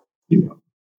 or,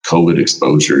 COVID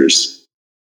exposures.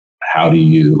 How do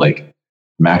you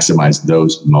maximize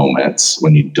those moments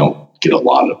when you don't get a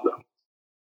lot of them?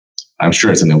 I'm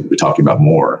sure it's something we'll be talking about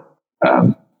more.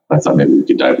 I thought maybe we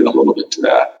could dive in a little bit to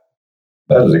that.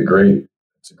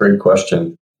 It's a great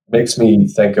question. It makes me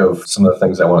think of some of the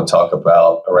things I want to talk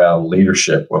about around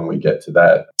leadership when we get to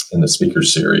that in the speaker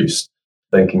series.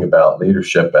 Thinking about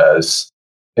leadership as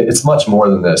it's much more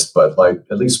than this, but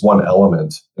at least one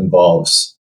element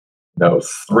involves,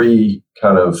 three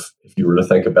kind of, if you were to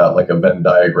think about like a Venn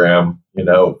diagram,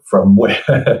 from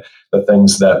the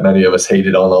things that many of us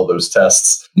hated on all those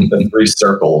tests, the three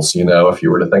circles, if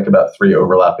you were to think about three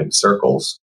overlapping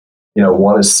circles,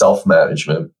 one is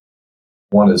self-management,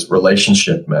 one is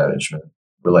relationship management,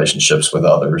 relationships with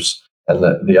others, and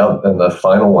the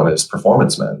final one is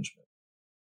performance management.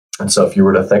 And so if you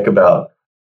were to think about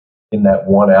in that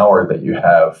 1 hour that you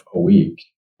have a week,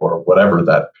 or whatever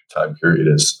that time period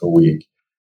is a week,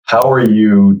 how are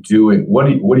you doing? What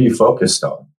are you focused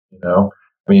on?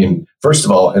 First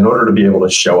of all, in order to be able to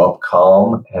show up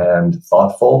calm and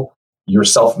thoughtful, your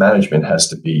self-management has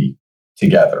to be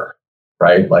together,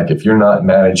 right? Like if you're not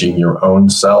managing your own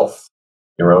self,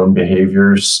 your own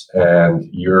behaviors, and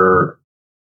you're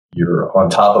You're on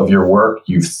top of your work.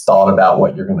 You've thought about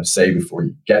what you're going to say before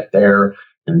you get there.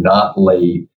 You're not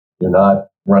late. You're not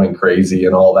running crazy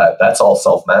and all that. That's all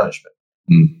self-management.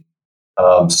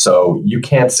 So you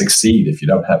can't succeed if you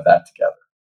don't have that together.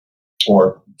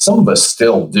 Or some of us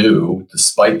still do,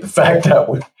 despite the fact that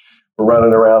we're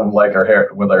running around like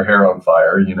with our hair on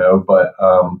fire,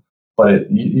 but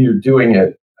you're doing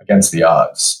it against the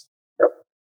odds.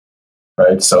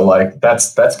 Right. So like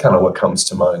that's kind of what comes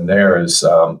to mind there is,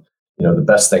 the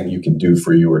best thing you can do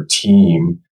for your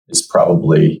team is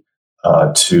probably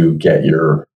to get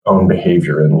your own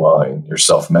behavior in line, your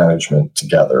self-management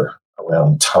together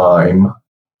around time,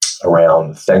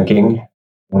 around thinking.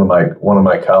 One of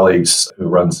my colleagues who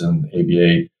runs an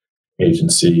ABA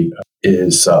agency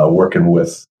is working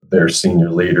with their senior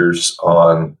leaders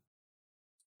on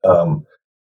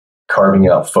carving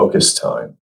out focus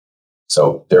time.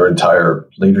 So their entire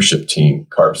leadership team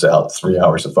carves out 3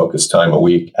 hours of focus time a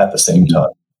week at the same time,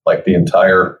 like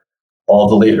all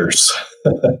the leaders.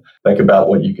 Think about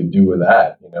what you can do with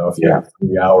that. If you have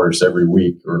 3 hours every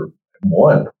week or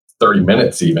 30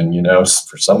 minutes even,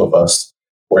 for some of us,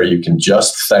 where you can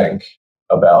just think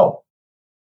about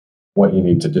what you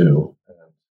need to do and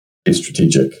be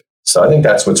strategic. So I think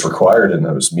that's what's required in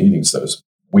those meetings, those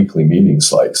weekly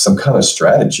meetings, like some kind of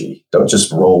strategy. Don't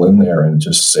just roll in there and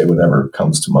just say whatever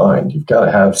comes to mind. You've got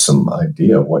to have some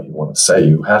idea of what you want to say.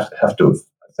 You have to have,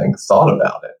 I think, thought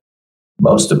about it.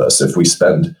 Most of us, if we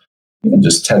spend even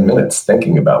just 10 minutes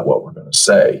thinking about what we're going to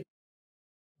say,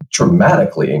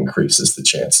 dramatically increases the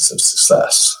chances of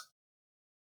success.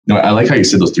 I like how you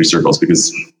said those 3 circles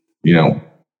because,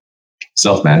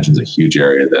 self-management is a huge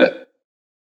area that,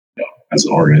 as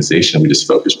an organization, we just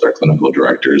focused with our clinical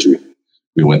directors.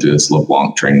 We went through this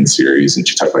LeBlanc training series and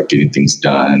she talked about getting things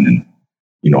done. And,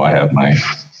 I have my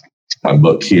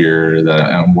book here that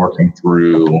I'm working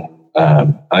through.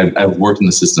 I've worked in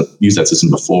the system, used that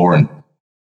system before. And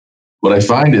what I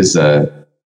find is I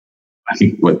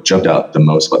think what jumped out the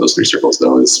most about those 3 circles,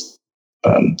 though, is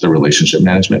the relationship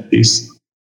management piece.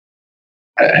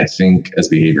 I think as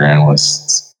behavior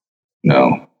analysts,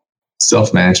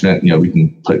 self-management, we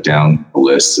can put down a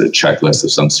checklist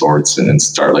of some sorts and then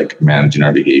start like managing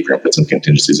our behavior and put some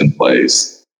contingencies in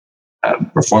place.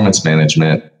 Performance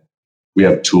management, we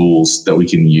have tools that we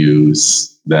can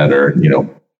use that are,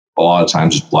 a lot of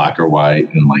times just black or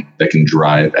white and like that can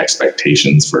drive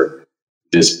expectations for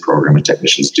this program a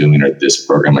technician is doing or this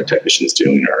program a technician is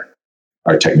doing or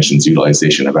our technicians'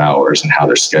 utilization of hours and how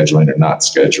they're scheduling or not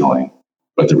scheduling.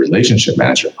 But the relationship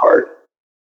management part,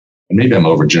 and maybe I'm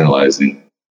overgeneralizing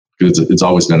because it's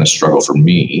always been a struggle for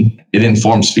me. It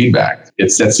informs feedback.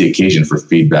 It sets the occasion for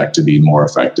feedback to be more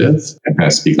effective. I'm kind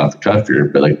of speaking off the cuff here,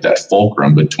 but like that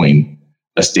fulcrum between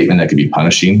a statement that could be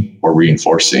punishing or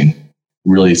reinforcing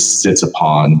really sits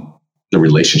upon the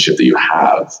relationship that you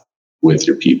have with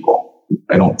your people.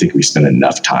 I don't think we spend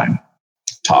enough time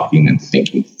talking and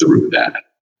thinking through that,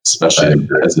 especially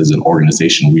as an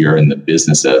organization, we are in the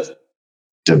business of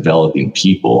developing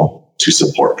people to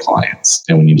support clients,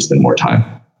 and we need to spend more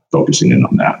time focusing in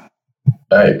on that.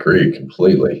 I agree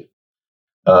completely.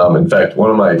 In fact, one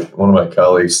of my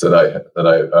colleagues that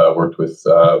I worked with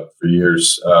for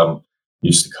years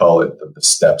used to call it the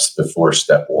steps before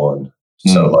step one.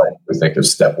 So like we think of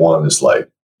step one as like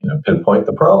pinpoint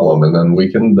the problem, and then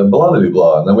we can the blah blah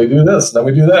blah, and then we do this, and then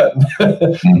we do that.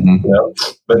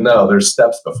 But no, there's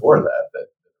steps before that are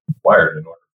required in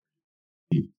order.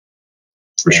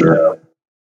 For sure.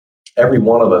 Every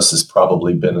one of us has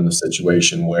probably been in a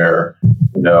situation where,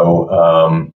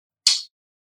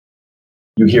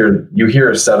 you hear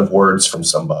a set of words from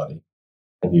somebody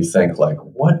and you think like,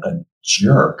 what a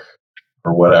jerk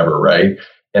or whatever, right?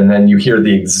 And then you hear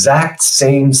the exact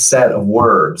same set of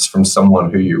words from someone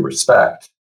who you respect.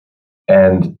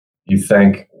 And you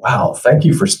think, wow, thank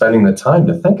you for spending the time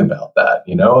to think about that.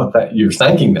 You're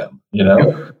thanking them,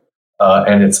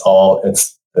 and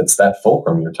it's that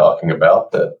fulcrum you're talking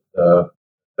about that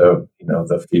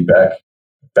the feedback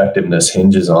effectiveness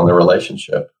hinges on the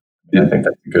relationship. I think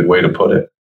that's a good way to put it.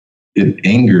 It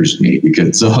angers me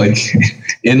because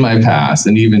in my past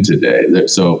and even today,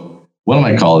 so one of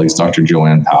my colleagues, Dr.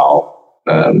 Joanne Powell,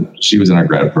 she was in our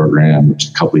grad program, which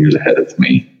is a couple of years ahead of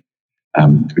me. A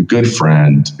good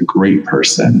friend, a great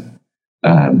person,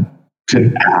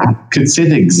 could say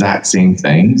the exact same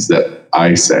things that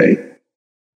I say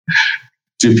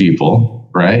to people,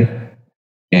 right?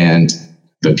 And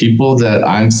the people that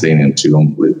I'm saying it to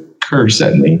them would curse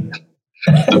at me.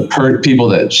 The people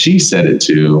that she said it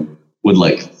to would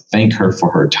thank her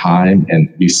for her time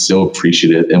and be so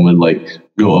appreciative and would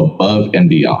go above and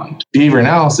beyond. Behavior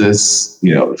analysis,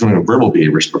 from a verbal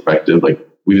behaviorist perspective,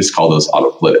 we just call those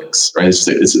autopolitics, right? It's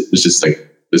just like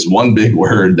this one big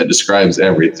word that describes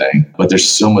everything, but there's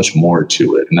so much more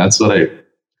to it. And that's what I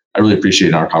really appreciate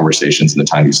in our conversations and the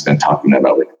time you spent talking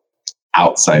about like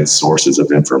outside sources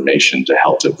of information to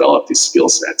help develop these skill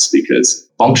sets, because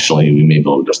functionally we may be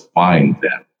able to define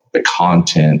them, the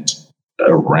content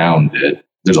around it.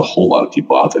 There's a whole lot of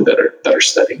people out there that are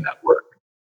studying that work.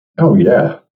 Oh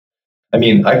yeah. I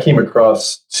mean, I came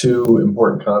across two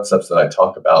important concepts that I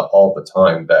talk about all the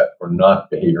time that were not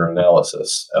behavior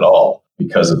analysis at all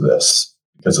because of this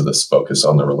focus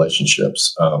on the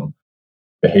relationships.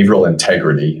 Behavioral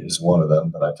integrity is one of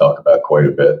them that I talk about quite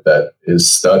a bit. That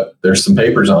is, there's some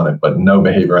papers on it, but no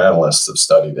behavior analysts have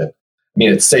studied it. I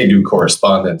mean, it's say-do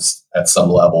correspondence at some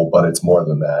level, but it's more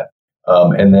than that.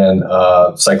 And then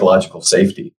psychological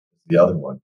safety, the other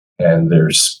one. And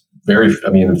there's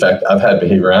in fact, I've had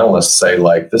behavior analysts say,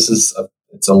 like, it's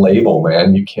a label,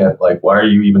 man. You can't, like, why are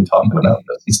you even talking about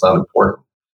this? It's not important.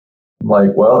 I'm like,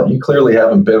 well, you clearly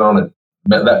haven't been on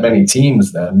that many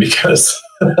teams then, because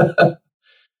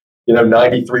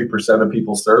 93% of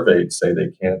people surveyed say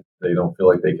they don't feel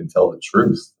like they can tell the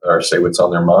truth or say what's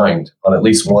on their mind on at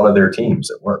least one of their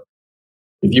teams at work.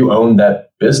 If you own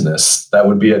that business, that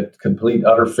would be a complete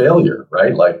utter failure,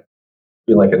 right? Like,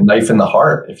 be like a knife in the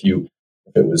heart if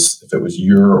it was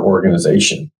your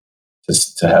organization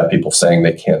to have people saying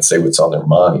they can't say what's on their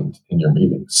mind in your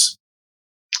meetings.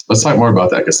 Let's talk more about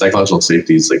that, because psychological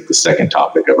safety is like the second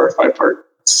topic of our 5-part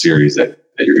series that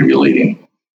you're going to be leading.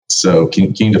 So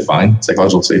can you define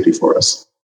psychological safety for us?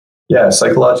 Yeah,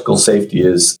 psychological safety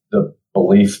is the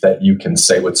belief that you can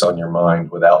say what's on your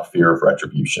mind without fear of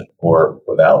retribution or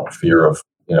without fear of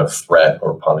threat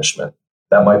or punishment.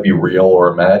 That might be real or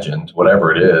imagined,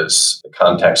 whatever it is, the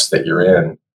context that you're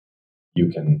in, you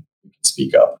can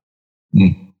speak up.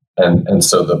 Mm. And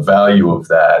so the value of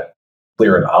that,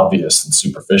 clear and obvious and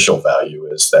superficial value,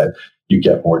 is that you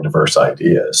get more diverse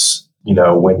ideas.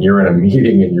 When you're in a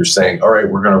meeting and you're saying, all right,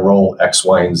 we're going to roll X,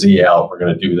 Y, and Z out, we're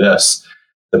going to do this,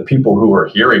 the people who are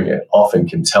hearing it often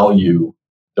can tell you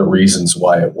the reasons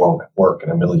why it won't work in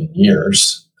a million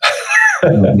years.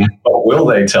 Mm-hmm. But will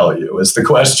they tell you is the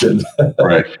question.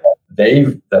 Right.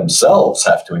 They themselves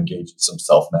have to engage in some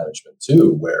self-management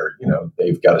too, where,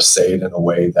 they've got to say it in a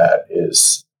way that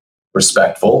is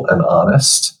respectful and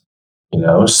honest,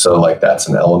 so like that's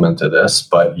an element to this,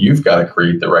 but you've got to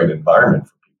create the right environment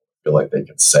for people to feel like they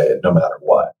can say it no matter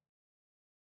what.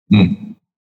 Mm.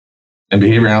 And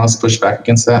behavior analysts push back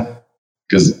against that,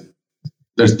 because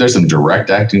there's some direct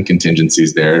acting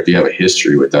contingencies there. If you have a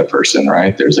history with that person,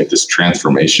 right, there's like this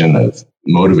transformation of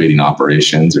motivating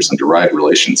operations. There's some derived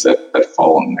relations that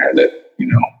fall in there that,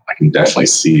 I can definitely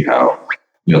see how,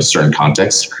 certain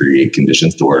contexts create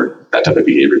conditions to where that type of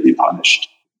behavior be punished.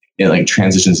 It like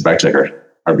transitions back to like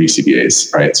our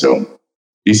BCBAs, right? So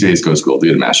BCBAs go to school to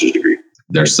get a master's degree.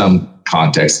 There's some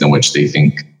context in which they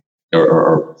think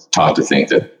or taught to think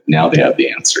that now they have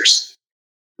the answers,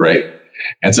 right?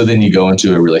 And so then you go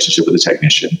into a relationship with a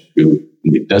technician who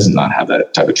does not have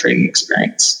that type of training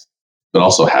experience, but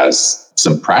also has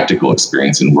some practical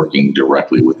experience in working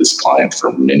directly with this client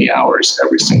for many hours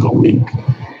every single week,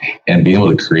 and being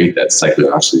able to create that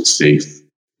psychologically safe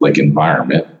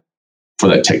environment for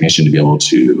that technician to be able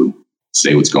to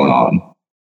say what's going on,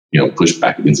 push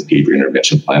back against a behavior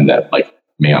intervention plan that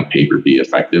may on paper be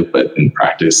effective, but in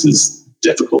practice is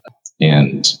difficult.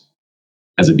 And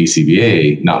as a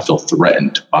BCBA, not feel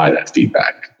threatened by that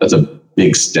feedback. That's a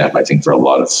big step, I think, for a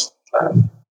lot of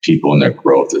people in their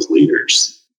growth as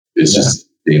leaders, is just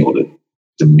being able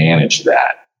to manage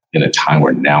that in a time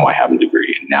where now I have a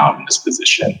degree and now I'm in this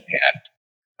position and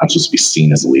I'm supposed to be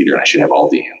seen as a leader and I should have all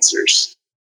the answers.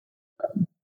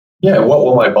 Yeah, what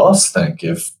will my boss think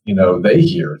if, they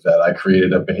hear that I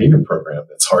created a behavior program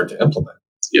that's hard to implement?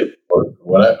 Yep.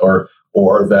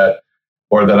 Or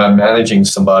that I'm managing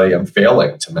somebody, I'm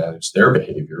failing to manage their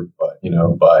behavior, but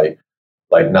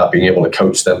by not being able to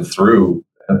coach them through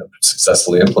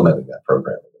successfully implementing that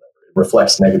program. It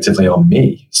reflects negatively on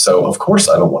me. So of course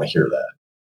I don't want to hear that.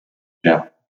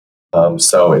 Yeah.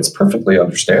 So it's perfectly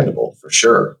understandable for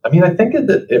sure. I mean, I think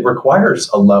that it requires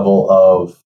a level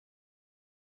of,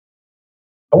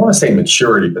 I want to say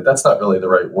maturity, but that's not really the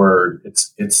right word.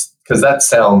 It's because that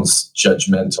sounds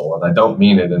judgmental, and I don't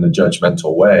mean it in a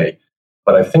judgmental way,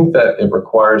 but I think that it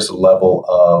requires a level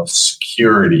of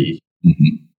security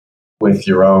with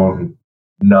your own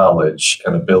knowledge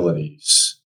and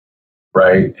abilities,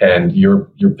 right? And your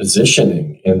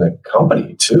positioning in the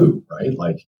company too,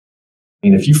 right?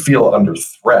 If you feel under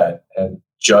threat and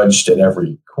judged at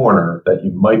every corner that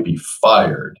you might be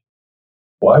fired,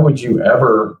 why would you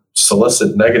ever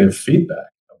solicit negative feedback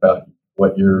about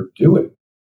what you're doing,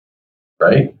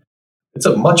 right? It's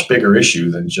a much bigger issue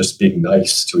than just being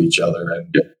nice to each other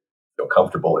and feel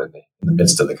comfortable in the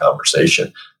midst of the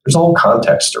conversation. There's a whole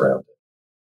context around it.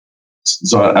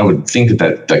 So I would think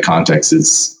that context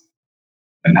is,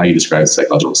 and how you describe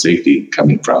psychological safety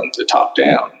coming from the top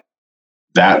down,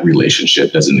 that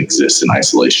relationship doesn't exist in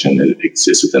isolation. It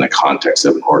exists within a context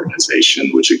of an organization,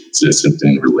 which exists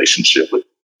within a relationship with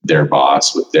their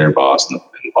boss, and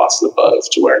the bosses above,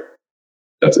 to where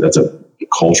that's a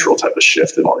cultural type of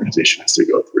shift an organization has to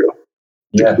go through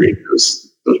to create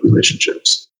those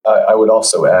relationships. I would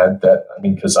also add that,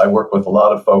 because I work with a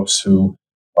lot of folks who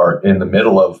are in the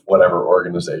middle of whatever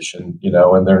organization,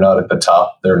 and they're not at the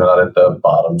top, they're not at the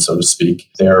bottom, so to speak.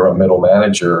 They're a middle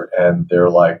manager, and they're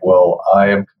like, well, I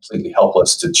am completely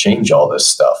helpless to change all this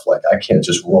stuff. Like, I can't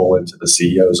just roll into the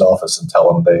CEO's office and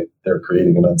tell them they're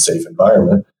creating an unsafe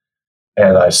environment.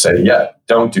 And I say, yeah,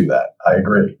 don't do that. I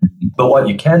agree. But what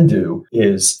you can do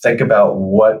is think about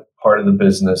what part of the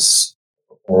business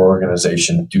or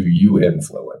organization do you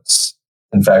influence.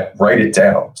 In fact, write it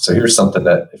down. So here's something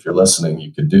that if you're listening,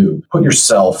 you could do. Put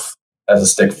yourself as a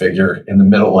stick figure in the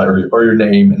middle, or your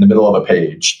name in the middle of a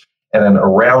page, and then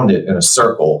around it in a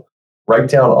circle, write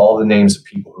down all the names of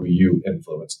people who you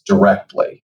influence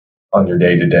directly on your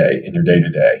day-to-day, in your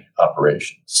day-to-day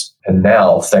operations. And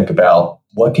now think about,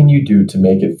 what can you do to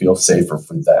make it feel safer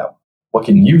for them? What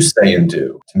can you say and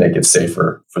do to make it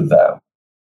safer for them?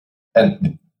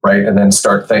 And then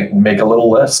make a little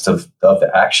list of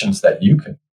the actions that you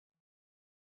can.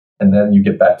 And then you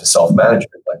get back to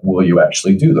self-management. Like, will you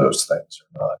actually do those things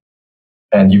or not?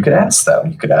 And you could ask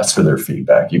them. You could ask for their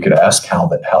feedback. You could ask how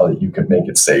you could make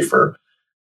it safer.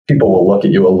 People will look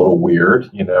at you a little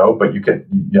weird, but you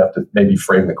have to maybe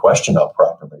frame the question up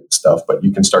properly and stuff. But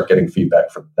you can start getting feedback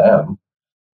from them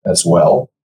as well,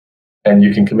 and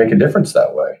you can make a difference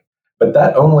that way. But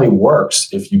that only works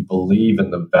if you believe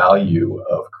in the value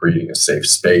of creating a safe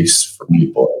space for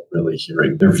people, really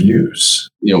hearing their views.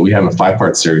 We have a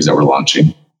 5-part series that we're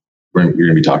launching. You're going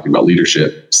to be talking about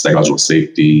leadership, psychological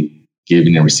safety,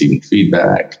 giving and receiving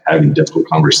feedback, having difficult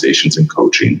conversations, and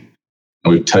coaching.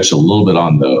 And we've touched a little bit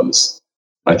on those.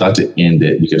 But I thought to end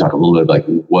it, you could talk a little bit like,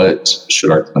 what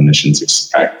should our clinicians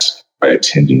expect by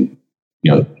attending,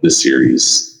 this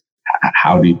series?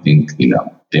 How do you think,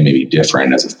 they may be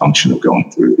different as a function of going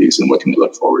through these, and what can we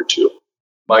look forward to?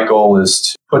 My goal is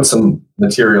to put some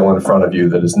material in front of you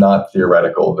that is not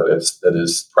theoretical, that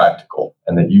is practical,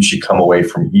 and that you should come away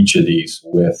from each of these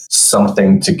with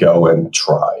something to go and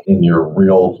try in your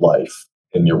real life,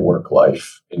 in your work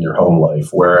life, in your home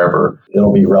life, wherever.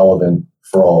 It'll be relevant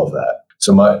for all of that.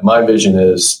 So my vision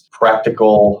is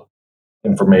practical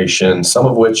information, some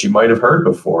of which you might have heard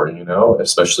before,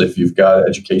 especially if you've got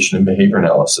education and behavior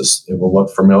analysis. It will look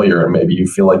familiar and maybe you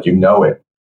feel like you know it.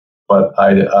 But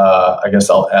I guess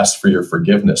I'll ask for your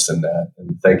forgiveness in that,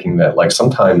 and thinking that like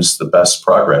sometimes the best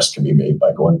progress can be made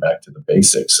by going back to the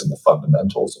basics and the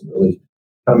fundamentals and really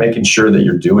kind of making sure that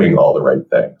you're doing all the right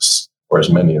things, or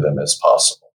as many of them as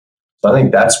possible. So I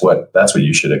think that's what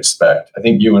you should expect. I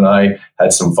think you and I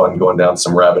had some fun going down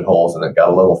some rabbit holes, and it got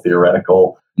a little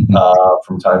theoretical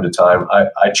from time to time.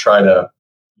 I try to,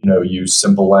 use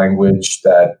simple language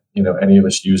that, any of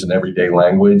us use in everyday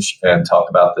language, and talk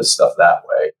about this stuff that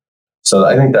way. So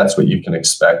I think that's what you can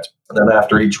expect. And then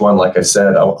after each one, like I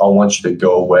said, I'll want you to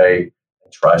go away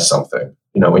and try something.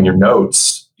 In your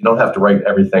notes, you don't have to write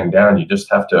everything down. You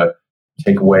just have to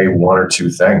take away one or two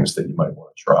things that you might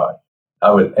want to try.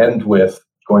 I would end with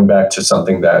going back to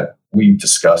something that we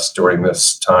discussed during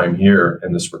this time here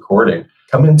in this recording.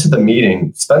 Come into the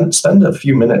meeting, spend a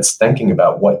few minutes thinking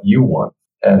about what you want.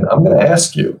 And I'm going to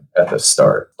ask you at the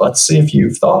start, let's see if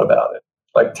you've thought about it,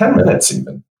 like 10 minutes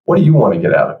even. What do you want to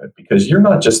get out of it? Because you're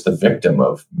not just the victim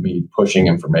of me pushing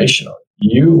information on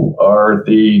you. You're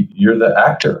the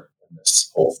actor in this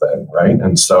whole thing, right?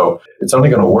 And so it's only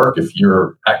going to work if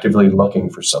you're actively looking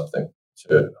for something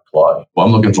to apply. Well,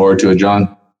 I'm looking forward to it,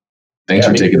 John. Thanks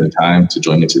for taking the time to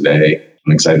join me today.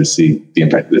 I'm excited to see the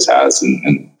impact this has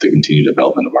and the continued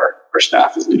development of our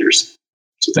staff as leaders.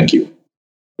 So thank you.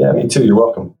 Yeah, me too. You're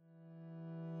welcome.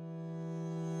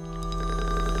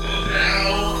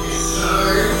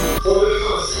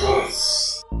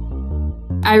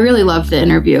 I really loved the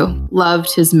interview,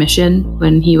 loved his mission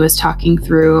when he was talking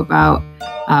through about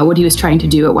what he was trying to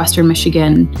do at Western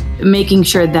Michigan, making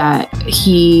sure that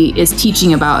he is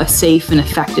teaching about a safe and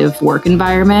effective work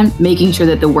environment, making sure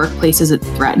that the workplace isn't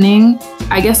threatening.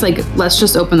 I guess, let's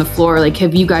just open the floor.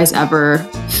 Have you guys ever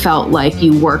felt like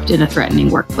you worked in a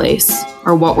threatening workplace?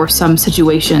 Or what were some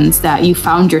situations that you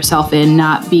found yourself in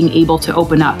not being able to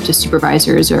open up to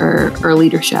supervisors or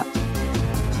leadership?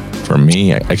 for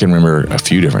me, I can remember a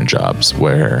few different jobs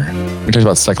where we talked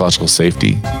about psychological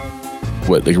safety.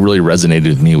 What like really resonated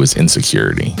with me was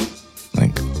insecurity.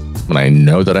 Like when I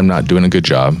know that I'm not doing a good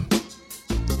job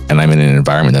and I'm in an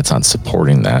environment that's not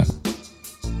supporting that.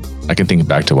 I can think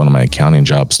back to one of my accounting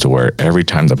jobs to where every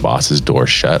time the boss's door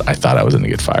shut, I thought I was going to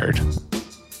get fired.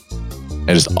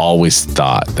 I just always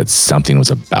thought that something was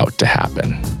about to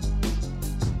happen.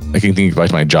 I can think back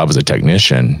to my job as a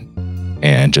technician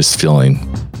and just feeling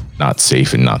not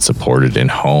safe and not supported in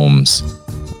homes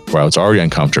where I was already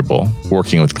uncomfortable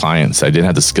working with clients. I didn't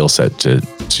have the skill set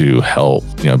to help,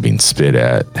 being spit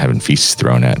at, having feces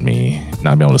thrown at me,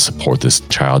 not being able to support this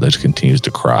child that continues to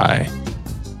cry.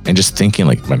 And just thinking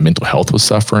like my mental health was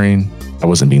suffering. I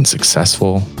wasn't being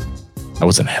successful. I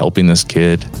wasn't helping this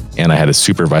kid. And I had a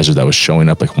supervisor that was showing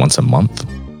up like once a month.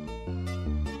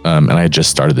 And I had just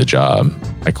started the job.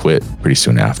 I quit pretty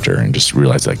soon after and just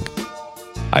realized like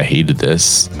I hated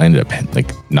this. I ended up like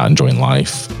not enjoying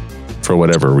life for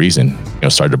whatever reason.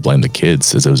 Started to blame the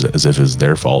kids as if it was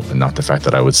their fault and not the fact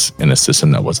that I was in a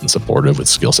system that wasn't supportive with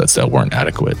skill sets that weren't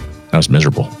adequate. I was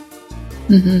miserable.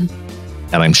 Mm-hmm.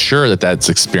 And I'm sure that that's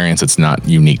experience that's not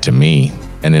unique to me.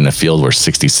 And in a field where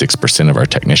 66% of our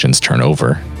technicians turn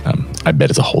over, I bet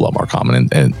it's a whole lot more common.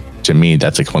 And to me,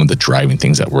 that's like one of the driving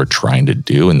things that we're trying to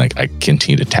do. And like I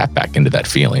continue to tap back into that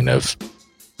feeling of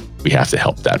we have to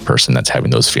help that person that's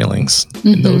having those feelings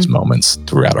in those moments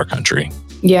throughout our country.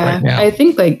 Yeah, right now. I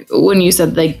think like when you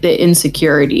said like the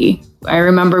insecurity, I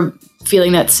remember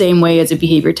feeling that same way as a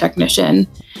behavior technician,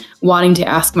 wanting to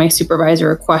ask my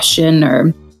supervisor a question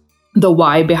or the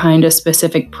why behind a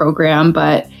specific program,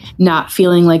 but not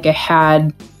feeling like I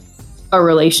had a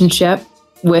relationship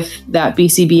with that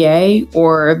BCBA,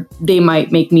 or they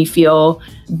might make me feel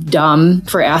dumb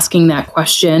for asking that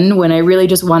question when I really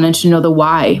just wanted to know the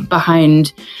why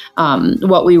behind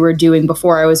what we were doing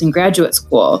before I was in graduate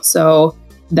school. So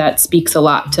that speaks a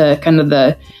lot to kind of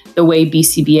the way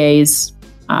BCBAs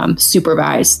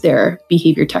supervise their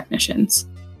behavior technicians.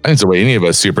 I think it's the way any of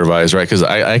us supervise, right? Because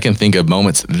I can think of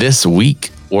moments this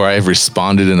week where I've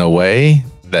responded in a way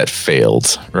that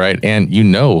failed, right? And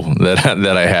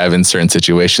that I have in certain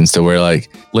situations to where like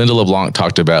Linda LeBlanc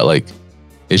talked about like,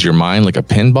 is your mind like a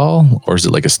pinball or is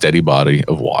it like a steady body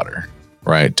of water,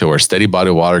 right? To where steady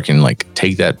body of water can like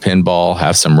take that pinball,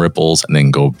 have some ripples and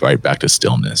then go right back to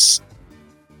stillness.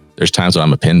 There's times when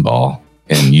I'm a pinball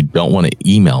and you don't want to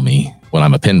email me when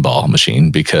I'm a pinball machine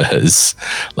because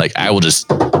like I will just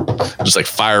like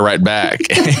fire right back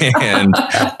and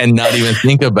not even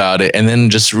think about it. And then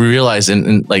just realize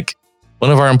and like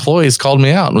one of our employees called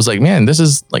me out and was like, man, this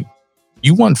is like,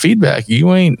 you want feedback.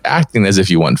 You ain't acting as if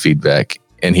you want feedback.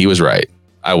 And he was right.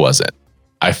 I wasn't.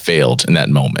 I failed in that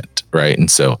moment. Right. And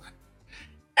so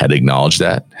had to acknowledge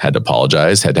that, had to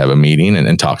apologize, had to have a meeting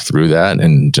and talk through that.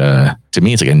 And to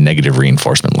me, it's like a negative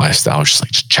reinforcement lifestyle, just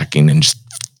like just checking and just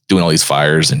doing all these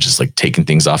fires and just like taking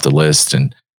things off the list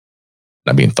and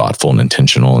not being thoughtful and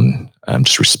intentional and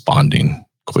just responding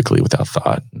quickly without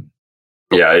thought.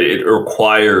 Yeah, it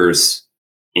requires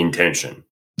intention.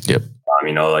 Yep.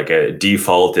 Like a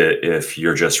default, if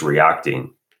you're just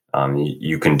reacting,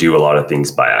 you can do a lot of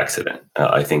things by accident.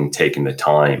 I think taking the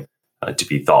time to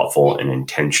be thoughtful and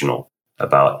intentional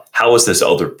about how is this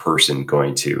other person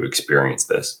going to experience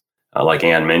this? Like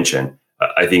Ann mentioned,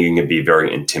 I think it can be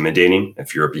very intimidating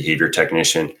if you're a behavior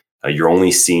technician. You're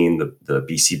only seeing the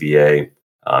BCBA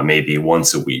maybe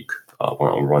once a week,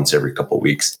 or once every couple of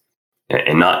weeks,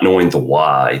 and not knowing the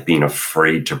why, being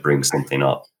afraid to bring something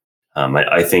up.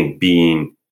 I think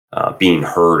being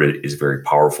heard is very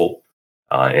powerful,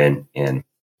 and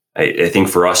I think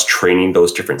for us, training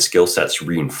those different skill sets,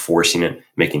 reinforcing it,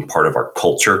 making part of our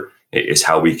culture is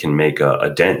how we can make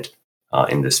a dent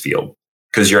in this field.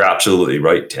 Because you're absolutely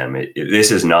right, Tim.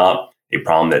 This is not a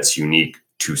problem that's unique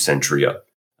to Centria.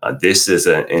 This is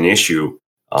an issue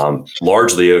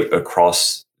largely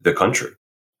across the country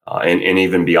and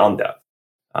even beyond that.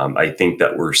 I think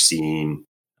that we're seeing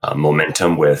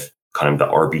momentum with kind of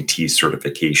the RBT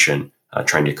certification,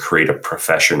 trying to create a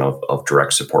profession of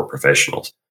direct support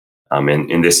professionals.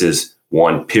 And this is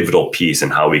one pivotal piece in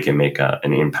how we can make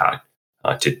an impact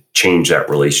to change that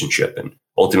relationship and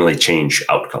ultimately change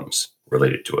outcomes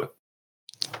related to it.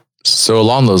 So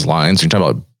along those lines, you're talking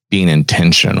about being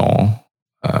intentional.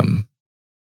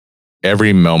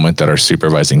 Every moment that our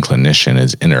supervising clinician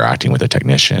is interacting with a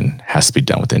technician has to be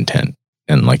done with intent.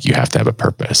 And like you have to have a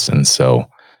purpose. And so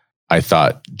I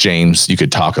thought, James, you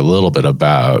could talk a little bit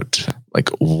about like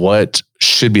what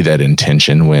should be that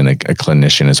intention when a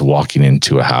clinician is walking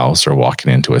into a house or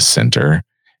walking into a center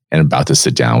and about to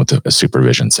sit down with a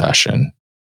supervision session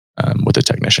with a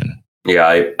technician.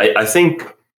 Yeah, I think,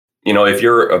 if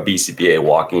you're a BCBA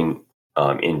walking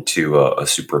into a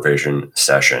supervision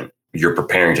session, you're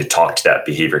preparing to talk to that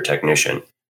behavior technician.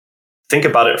 Think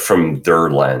about it from their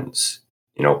lens.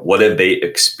 What have they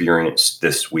experienced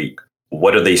this week?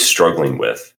 What are they struggling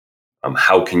with?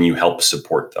 How can you help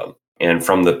support them? And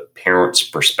from the parent's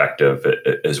perspective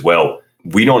as well,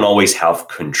 we don't always have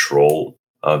control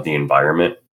of the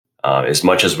environment as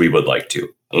much as we would like to.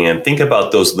 And think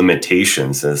about those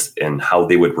limitations and how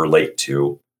they would relate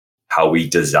to how we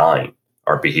design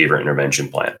our behavior intervention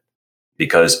plan.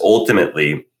 Because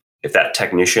ultimately, if that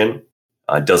technician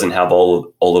doesn't have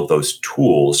all of those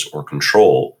tools or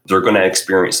control, they're going to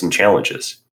experience some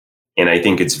challenges. And I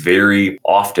think it's very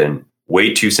often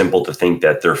way too simple to think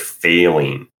that they're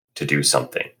failing to do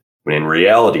something, when in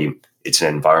reality, it's an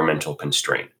environmental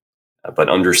constraint. But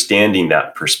understanding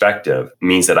that perspective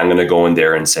means that I'm going to go in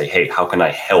there and say, hey, how can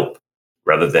I help?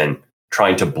 Rather than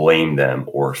trying to blame them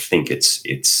or think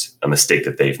it's a mistake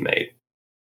that they've made.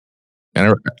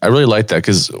 And I really like that,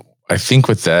 because I think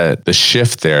with that, the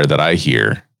shift there that I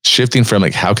hear, shifting from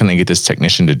like, how can I get this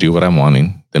technician to do what I'm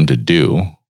wanting them to do,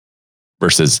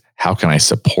 versus how can I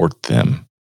support them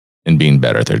in being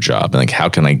better at their job? And like, how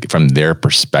can I, from their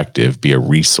perspective, be a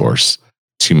resource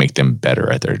to make them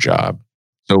better at their job?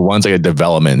 So one's like a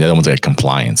development, the other one's like a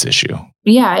compliance issue.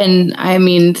 Yeah. And I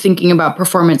mean, thinking about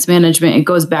performance management, it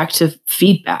goes back to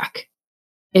feedback.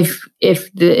 If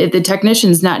the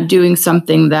technician's not doing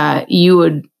something that you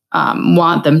would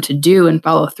want them to do and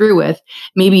follow through with,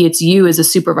 maybe it's you as a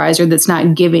supervisor that's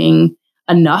not giving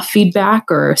enough feedback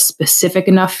or specific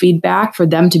enough feedback for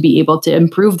them to be able to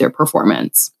improve their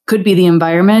performance. Could be the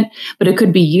environment, but it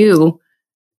could be you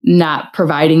not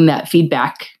providing that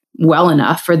feedback well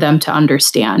enough for them to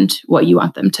understand what you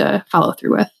want them to follow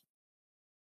through with.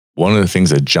 One of the things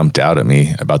that jumped out at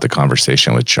me about the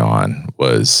conversation with John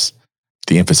was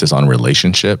the emphasis on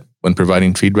relationship when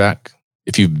providing feedback.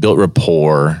 If you've built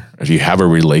rapport, if you have a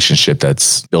relationship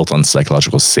that's built on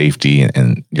psychological safety,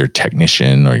 and your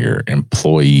technician or your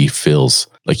employee feels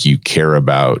like you care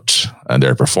about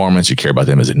their performance, you care about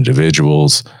them as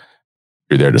individuals,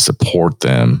 you're there to support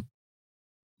them,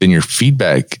 then your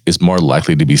feedback is more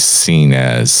likely to be seen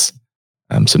as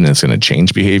something that's going to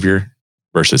change behavior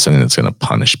versus something that's going to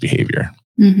punish behavior.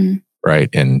 Mm-hmm. Right.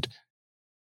 And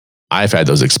I've had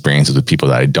those experiences with people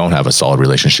that I don't have a solid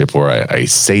relationship, where I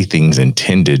say things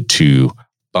intended to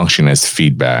function as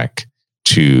feedback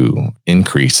to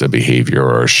increase a behavior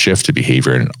or shift a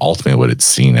behavior. And ultimately what it's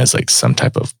seen as like some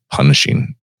type of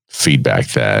punishing feedback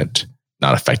that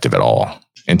not effective at all.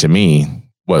 And to me,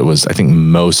 what was, I think,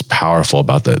 most powerful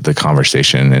about the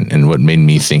conversation and what made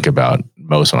me think about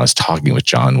most when I was talking with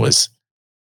John was,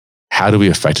 how do we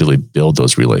effectively build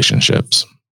those relationships?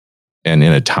 And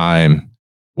in a time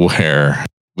where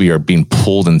we are being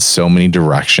pulled in so many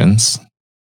directions,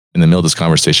 in the middle of this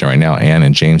conversation right now, Ann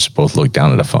and James both look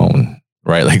down at a phone,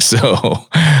 right? Like, so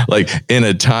like in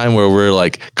a time where we're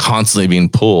like constantly being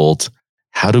pulled,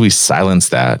 how do we silence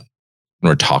that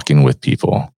when we're talking with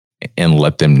people and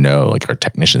let them know, like our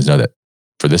technicians know, that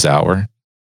for this hour,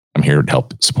 I'm here to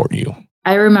help support you?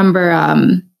 I remember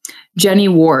Jenny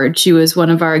Ward, she was one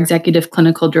of our executive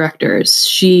clinical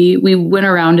directors. We went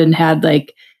around and had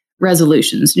like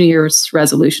resolutions, New Year's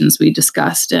resolutions we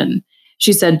discussed. And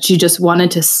she said she just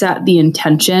wanted to set the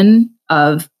intention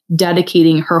of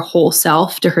dedicating her whole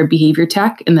self to her behavior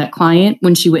tech and that client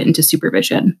when she went into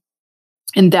supervision.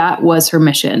 And that was her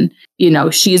mission.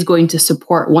 She's going to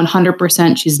support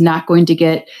 100%. She's not going to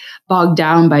get bogged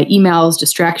down by emails,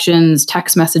 distractions,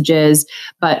 text messages.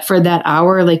 But for that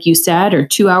hour, like you said, or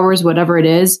 2 hours, whatever it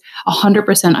is,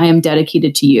 100% I am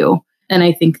dedicated to you. And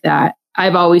I think that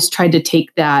I've always tried to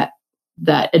take that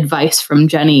advice from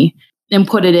Jenny and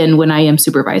put it in when I am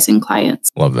supervising clients.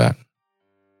 Love that.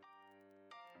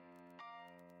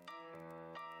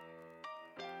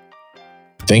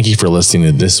 Thank you for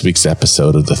listening to this week's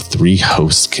episode of the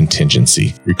 3-Host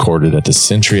Contingency, recorded at the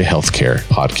Centria Healthcare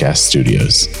Podcast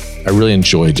Studios. I really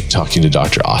enjoyed talking to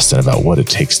Dr. Austin about what it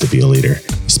takes to be a leader,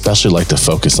 especially like to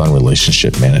focus on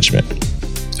relationship management.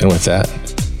 And with that,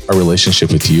 our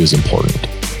relationship with you is important.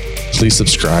 Please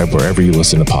subscribe wherever you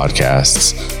listen to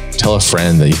podcasts. Tell a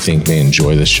friend that you think may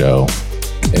enjoy the show.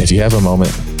 And if you have a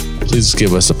moment, please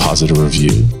give us a positive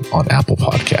review on Apple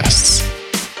Podcasts.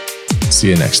 See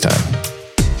you next time.